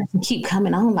 this person keep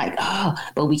coming on, like,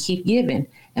 but we keep giving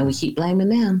and we keep blaming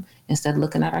them instead of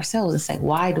looking at ourselves and say,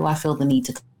 why do I feel the need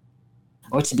to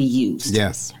or to be used?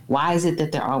 Yes. Why is it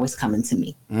that they're always coming to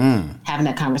me? Having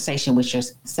that conversation with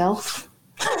yourself.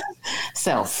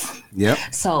 Yep.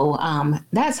 So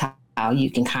that's how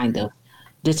you can kind of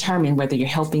determine whether you're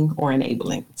helping or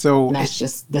enabling. So and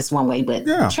that's one way, but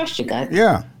trust your gut.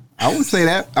 Yeah, I would say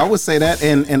that.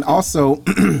 And also,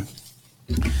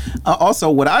 also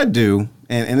what I do,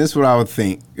 and this is what I would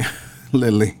think,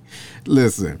 Lily,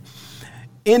 listen,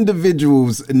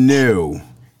 individuals know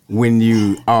when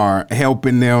you are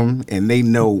helping them, and they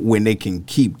know when they can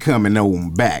keep coming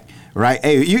on back, right?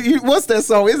 Hey, you what's that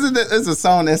song? It's a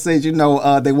song that says, they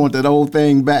want that old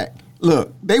thing back.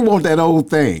 Look, they want that old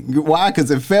thing. Why?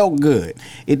 Because it felt good.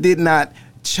 It did not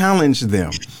challenge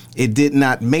them. It did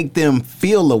not make them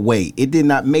feel a way. It did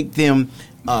not make them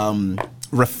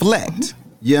reflect.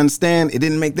 You understand? It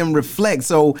didn't make them reflect.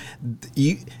 So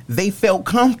they felt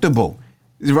comfortable,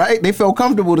 right? They felt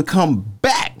comfortable to come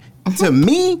back. To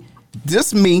me,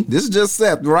 this is just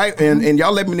Seth, right? And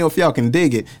y'all let me know if y'all can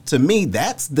dig it. To me,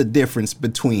 that's the difference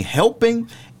between helping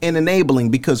and enabling,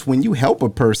 because when you help a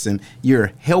person,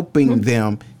 you're helping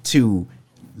them to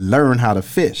learn how to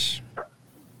fish.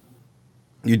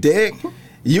 You dig?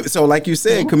 So like you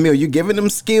said, Camille, you're giving them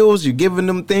skills, you're giving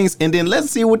them things, and then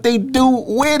let's see what they do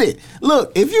with it.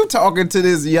 Look, if you're talking to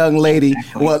this young lady,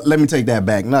 well, let me take that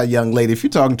back. Not young lady. If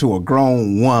you're talking to a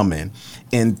grown woman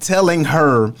and telling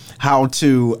her how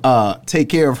to take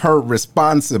care of her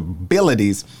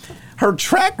responsibilities, her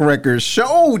track record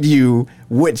showed you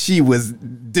what she was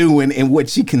doing and what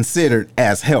she considered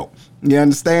as help. You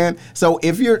understand? So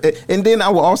and then I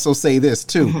will also say this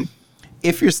too.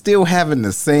 If you're still having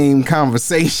the same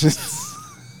conversations,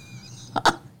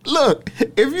 look,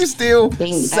 if you're still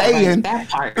saying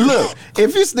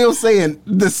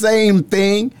the same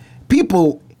thing,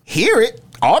 people hear it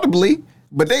audibly,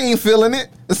 but they ain't feeling it.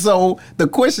 So the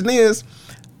question is,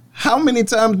 how many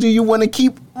times do you want to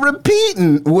keep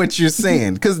repeating what you're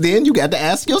saying? Because then you got to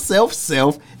ask yourself,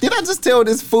 did I just tell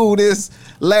this fool this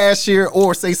last year?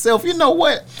 Or say, self, you know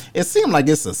what? It seemed like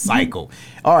it's a cycle.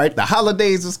 All right, the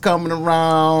holidays is coming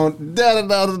around,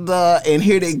 and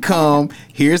here they come.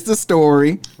 Here's the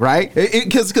story, right?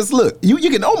 Because look, you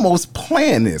can almost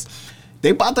plan this.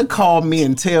 They about to call me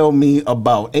and tell me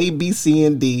about A, B, C,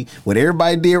 and D, what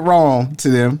everybody did wrong to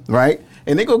them, right?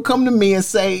 And they gonna come to me and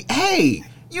say, hey,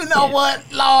 you know what?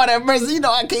 Lord have mercy,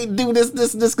 I can't do this,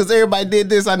 because everybody did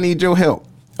this. I need your help.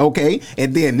 Okay?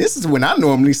 And then this is when I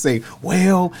normally say,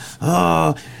 well,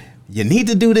 you need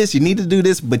to do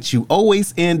this, but you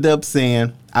always end up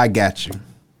saying, I got you.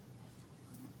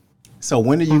 So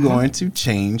when are you going to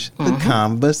change the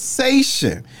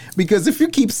conversation? Because if you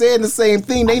keep saying the same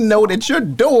thing, they know that your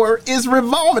door is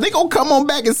revolving. They gonna come on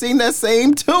back and sing that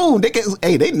same tune.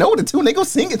 They know the tune. They gonna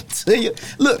sing it to you.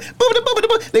 Look,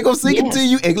 they gonna sing it to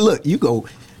you, and look, you go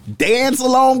dance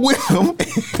along with them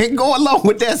and go along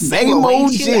with that same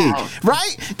old jig,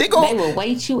 right? They will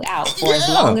wait you out for as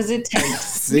long as it takes.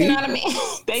 See? You know what I mean?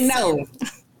 They know.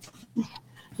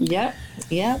 Yep.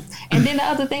 And then the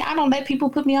other thing, I don't let people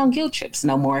put me on guilt trips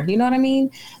no more. You know what I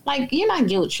mean? Like, you're not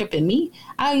guilt tripping me.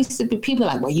 I used to be people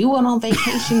like, well, you went on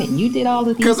vacation and you did all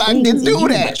of these things. Because I didn't do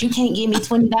that. But you can't give me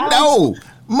 $20. No.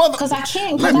 Because I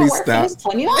can't, because I work for this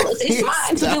 $20. It's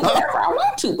mine to do whatever I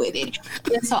want to with it.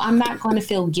 And so I'm not going to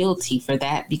feel guilty for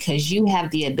that, because you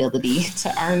have the ability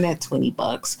to earn that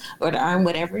 $20 or to earn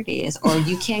whatever it is. Or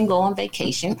you can go on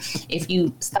vacation if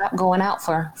you stop going out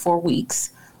for 4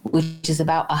 weeks, which is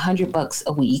about $100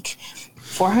 a week.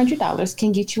 $400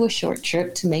 can get you a short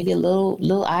trip to maybe a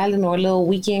little island or a little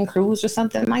weekend cruise or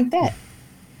something like that.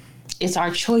 It's our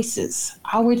choices.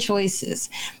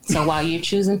 So while you're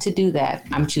choosing to do that,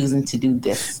 I'm choosing to do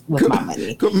this with my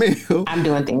money. I'm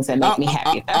doing things that make me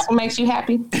happy. That's what makes you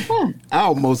happy. I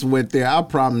almost went there. I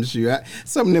promise you.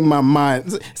 Something in my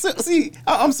mind. So, see,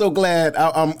 I'm so glad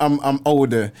I'm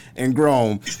older and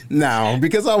grown now,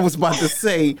 because I was about to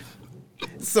say,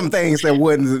 some things that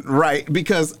wasn't right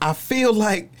because I feel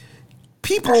like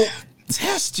people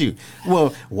test you.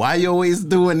 Well, why you always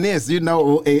doing this? You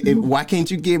know, why can't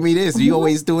you give me this? You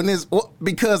always doing this? Well,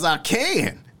 because I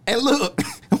can. And look,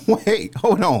 wait,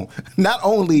 hold on. Not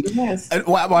only,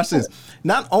 watch this.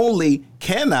 Not only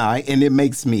can I, and it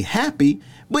makes me happy,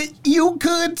 but you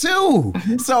could too.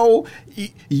 So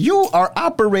you are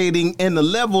operating in the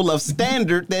level of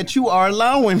standard that you are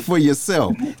allowing for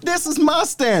yourself. This is my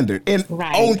standard. And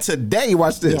on today,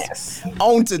 watch this. Yes.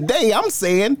 On today, I'm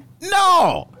saying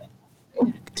no.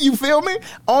 You feel me?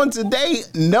 On today,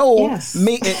 no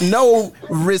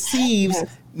receives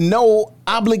no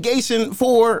obligation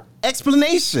for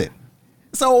explanation.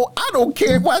 So I don't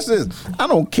care. Watch this. I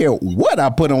don't care what I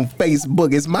put on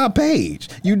Facebook. It's my page.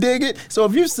 You dig it? So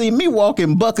if you see me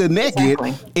walking bucket naked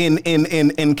in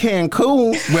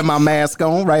Cancun with my mask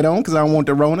on, because I don't want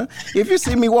the Rona. If you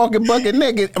see me walking bucket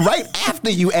naked right after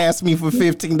you asked me for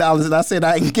 $15 and I said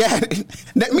I ain't got it,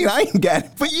 that means I ain't got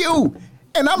it for you.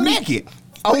 And I'm naked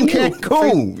on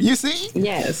Cancun. You see?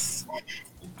 Yes.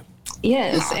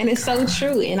 Yes. And it's so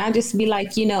true. And I just be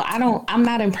like, I'm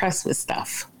not impressed with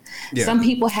stuff. Yeah. Some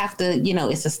people have to,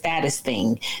 it's a status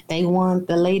thing. They want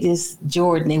the latest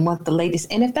Jordan. They want the latest.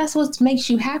 And if that's what makes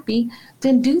you happy,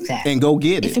 then do that. And go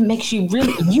get it. If it makes you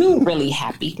really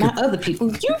happy, not other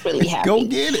people, you really happy. Go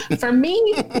get it. For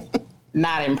me,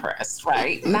 not impressed,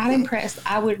 right? Not impressed.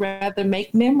 I would rather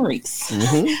make memories.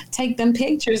 Take them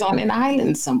pictures on an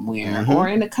island somewhere or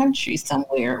in a country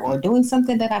somewhere or doing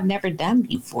something that I've never done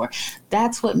before.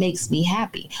 That's what makes me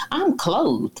happy. I'm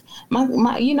clothed.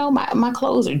 My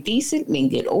clothes are decent and in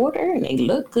good order and they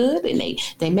look good and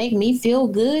they make me feel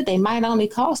good. They might only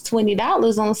cost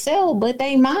 $20 on sale, but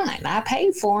they mine. I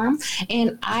paid for them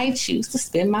and I choose to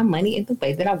spend my money in the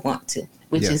way that I want to,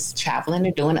 which is traveling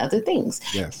or doing other things,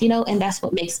 and that's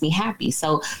what makes me happy.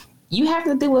 So you have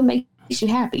to do what makes you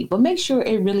happy, but make sure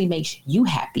it really makes you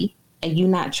happy and you're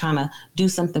not trying to do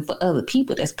something for other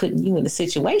people that's putting you in a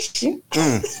situation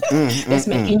that's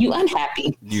making you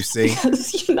unhappy. You see?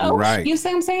 Because, right. You see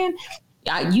what I'm saying?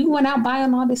 You went out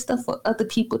buying all this stuff for other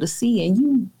people to see and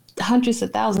you hundreds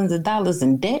of thousands of dollars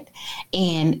in debt.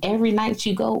 And every night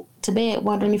you go to bed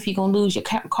wondering if you're going to lose your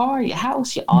car, your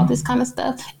house, all this kind of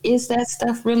stuff. Is that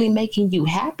stuff really making you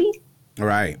happy?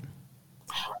 Right.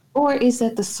 Or is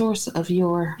that the source of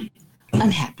your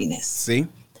unhappiness? See?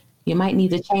 You might need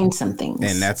to change some things.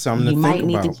 And that's something to think about. You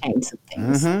might need to change some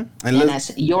things. And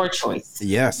that's your choice.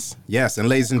 Yes. And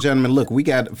ladies and gentlemen, look, we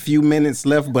got a few minutes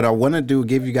left, but I want to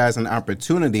give you guys an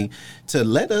opportunity to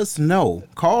let us know.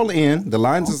 Call in. The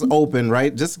lines is open,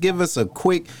 right? Just give us a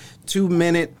quick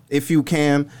 2-minute, if you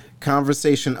can,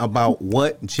 conversation about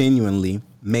what genuinely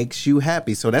makes you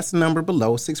happy. So that's the number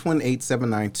below,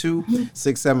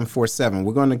 618-792-6747.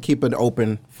 We're going to keep it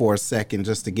open for a second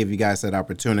just to give you guys that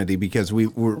opportunity because we're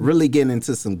really getting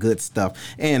into some good stuff.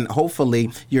 And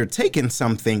hopefully you're taking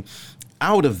something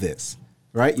out of this,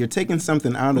 right? You're taking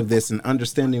something out of this and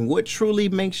understanding what truly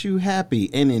makes you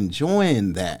happy and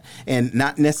enjoying that and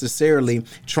not necessarily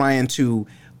trying to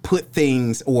put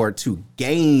things or to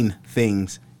gain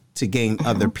things to gain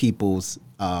other people's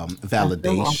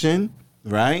validation,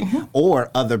 right? Or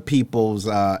other people's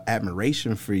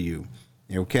admiration for you,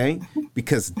 okay?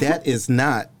 Because that is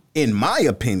not, in my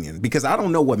opinion, because I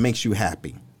don't know what makes you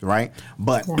happy, right?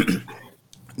 But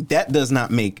that does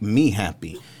not make me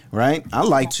happy, right? I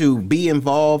like to be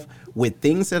involved with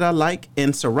things that I like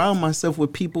and surround myself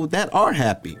with people that are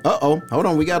happy. Hold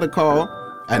on, we got a call,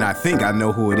 and I think I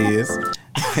know who it is.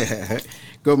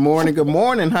 Good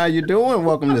morning. How you doing?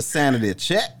 Welcome to Sanity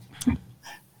Check.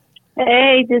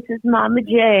 Hey, this is Mama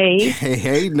J.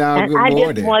 Hey, now, good morning.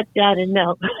 I just want y'all to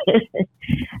know,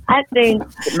 I think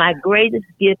my greatest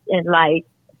gift in life,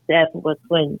 Steph, was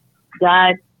when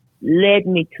God led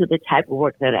me to the type of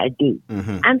work that I do.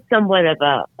 I'm somewhat of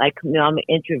I'm an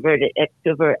introverted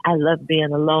extrovert. I love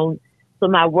being alone. So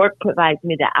my work provides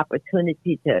me the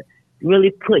opportunity to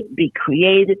really be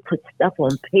creative, put stuff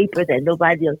on paper that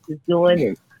nobody else is doing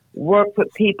and work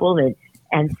with people and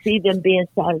see them being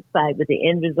satisfied with the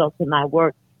end results of my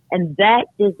work. And that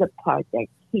is the part that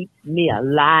keeps me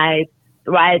alive,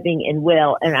 thriving, and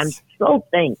well. And I'm so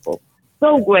thankful,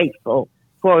 so grateful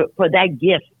for that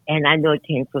gift. And I know it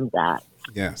came from God.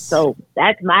 Yes. So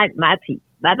that's my piece.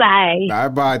 Bye-bye.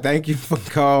 Bye-bye. Thank you for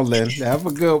calling. Have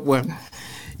a good one.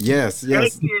 Yes.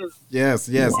 Thank you. Yes.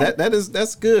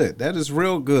 That's good. That is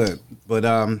real good. But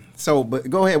but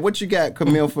go ahead. What you got,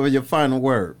 Camille, for your final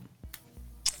word?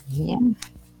 Yeah.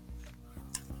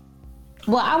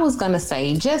 Well, I was going to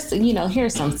say, just,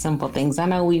 here's some simple things. I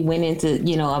know we went into,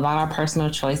 about our personal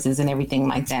choices and everything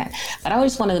like that. But I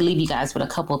just want to leave you guys with a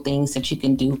couple of things that you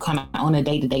can do kind of on a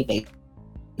day-to-day basis.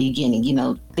 Beginning,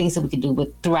 things that we can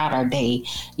do throughout our day,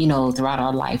 throughout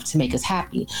our life to make us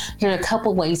happy. Here are a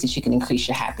couple ways that you can increase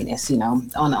your happiness,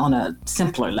 on a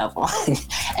simpler level.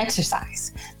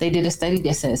 Exercise. They did a study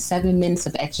that says 7 minutes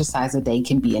of exercise a day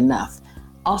can be enough.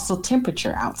 Also,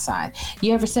 temperature outside.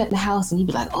 You ever sit in the house and you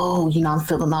be like, oh, I'm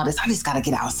feeling all this. I just got to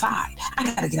get outside. I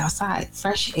got to get outside.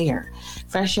 Fresh air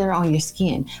on your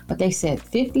skin. But they said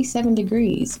 57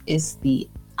 degrees is the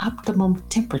optimum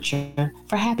temperature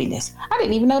for happiness. I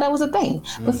didn't even know that was a thing,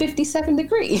 but 57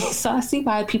 degrees. So I see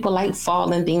why people like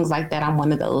fall and things like that. I'm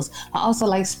one of those. I also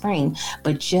like spring,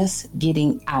 but just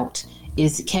getting out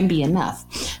can be enough.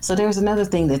 So there's another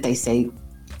thing that they say,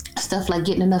 stuff like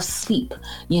getting enough sleep,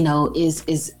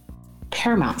 is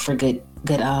paramount for good,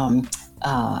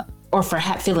 or for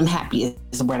feeling happy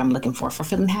is the word I'm looking for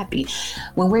feeling happy.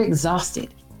 When we're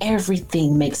exhausted,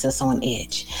 everything makes us on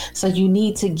edge. So you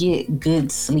need to get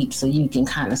good sleep so you can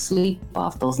kind of sleep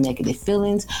off those negative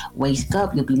feelings, wake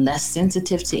up, you'll be less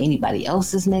sensitive to anybody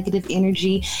else's negative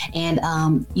energy. And,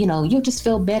 you'll just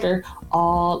feel better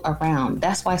all around.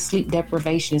 That's why sleep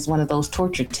deprivation is one of those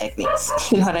torture techniques.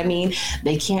 You know what I mean?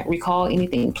 They can't recall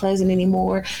anything pleasant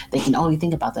anymore. They can only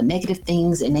think about the negative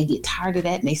things, and they get tired of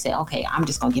that. And they say, okay, I'm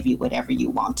just going to give you whatever you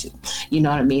want to. You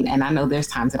know what I mean? And I know there's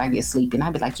times that I get sleepy and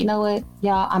I'd be like, you know what,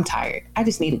 y'all, I'm tired. I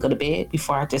just need to go to bed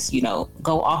before I just,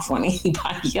 go off on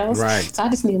anybody else. Right. So I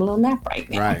just need a little nap right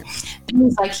now. Right.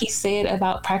 Things like he said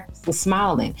about practicing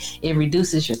smiling. It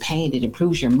reduces your pain. It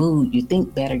improves your mood. You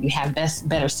think better. You have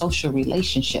better social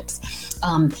relationships.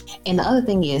 And the other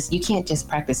thing is, you can't just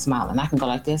practice smiling. I can go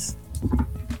like this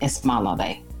and smile all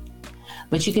day.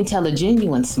 But you can tell a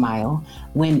genuine smile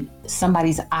when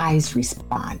somebody's eyes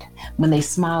respond, when they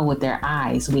smile with their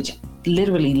eyes, which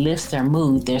literally lifts their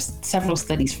mood. There's several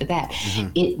studies for that. Mm-hmm.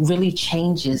 It really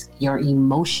changes your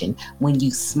emotion when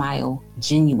you smile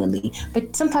genuinely.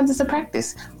 But sometimes it's a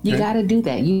practice. You got to do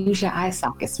that. Use your eye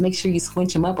sockets. Make sure you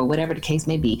squinch them up or whatever the case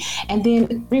may be. And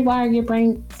then rewire your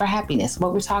brain for happiness.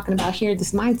 What we're talking about here,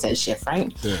 this mindset shift,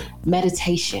 right? Yeah.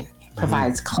 Meditation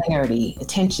provides clarity,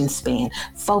 attention span,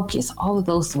 focus, all of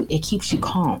those. It keeps you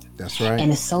calm. That's right.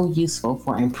 And it's so useful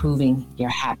for improving your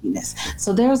happiness.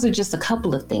 So those are just a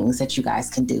couple of things that you guys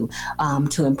can do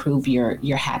to improve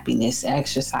your happiness.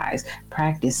 Exercise,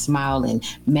 practice smiling,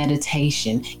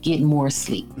 meditation, get more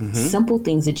sleep. Mm-hmm. Simple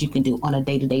things that you can do on a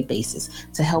day-to-day basis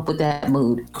to help with that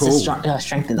mood, to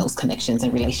strengthen those connections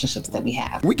and relationships that we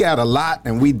have. We got a lot,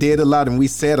 and we did a lot, and we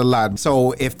said a lot.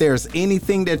 So if there's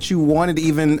anything that you wanted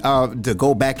even to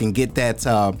go back and get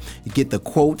that, get the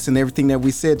quotes and everything that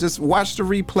we said, just watch the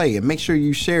replay and make sure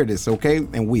you share this, okay?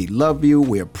 And we love you.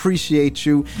 We appreciate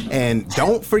you. And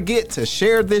don't forget to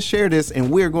share this,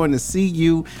 and we're going to see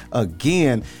you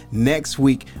again next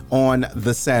week on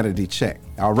the Sanity Check.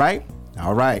 All right?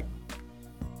 All right.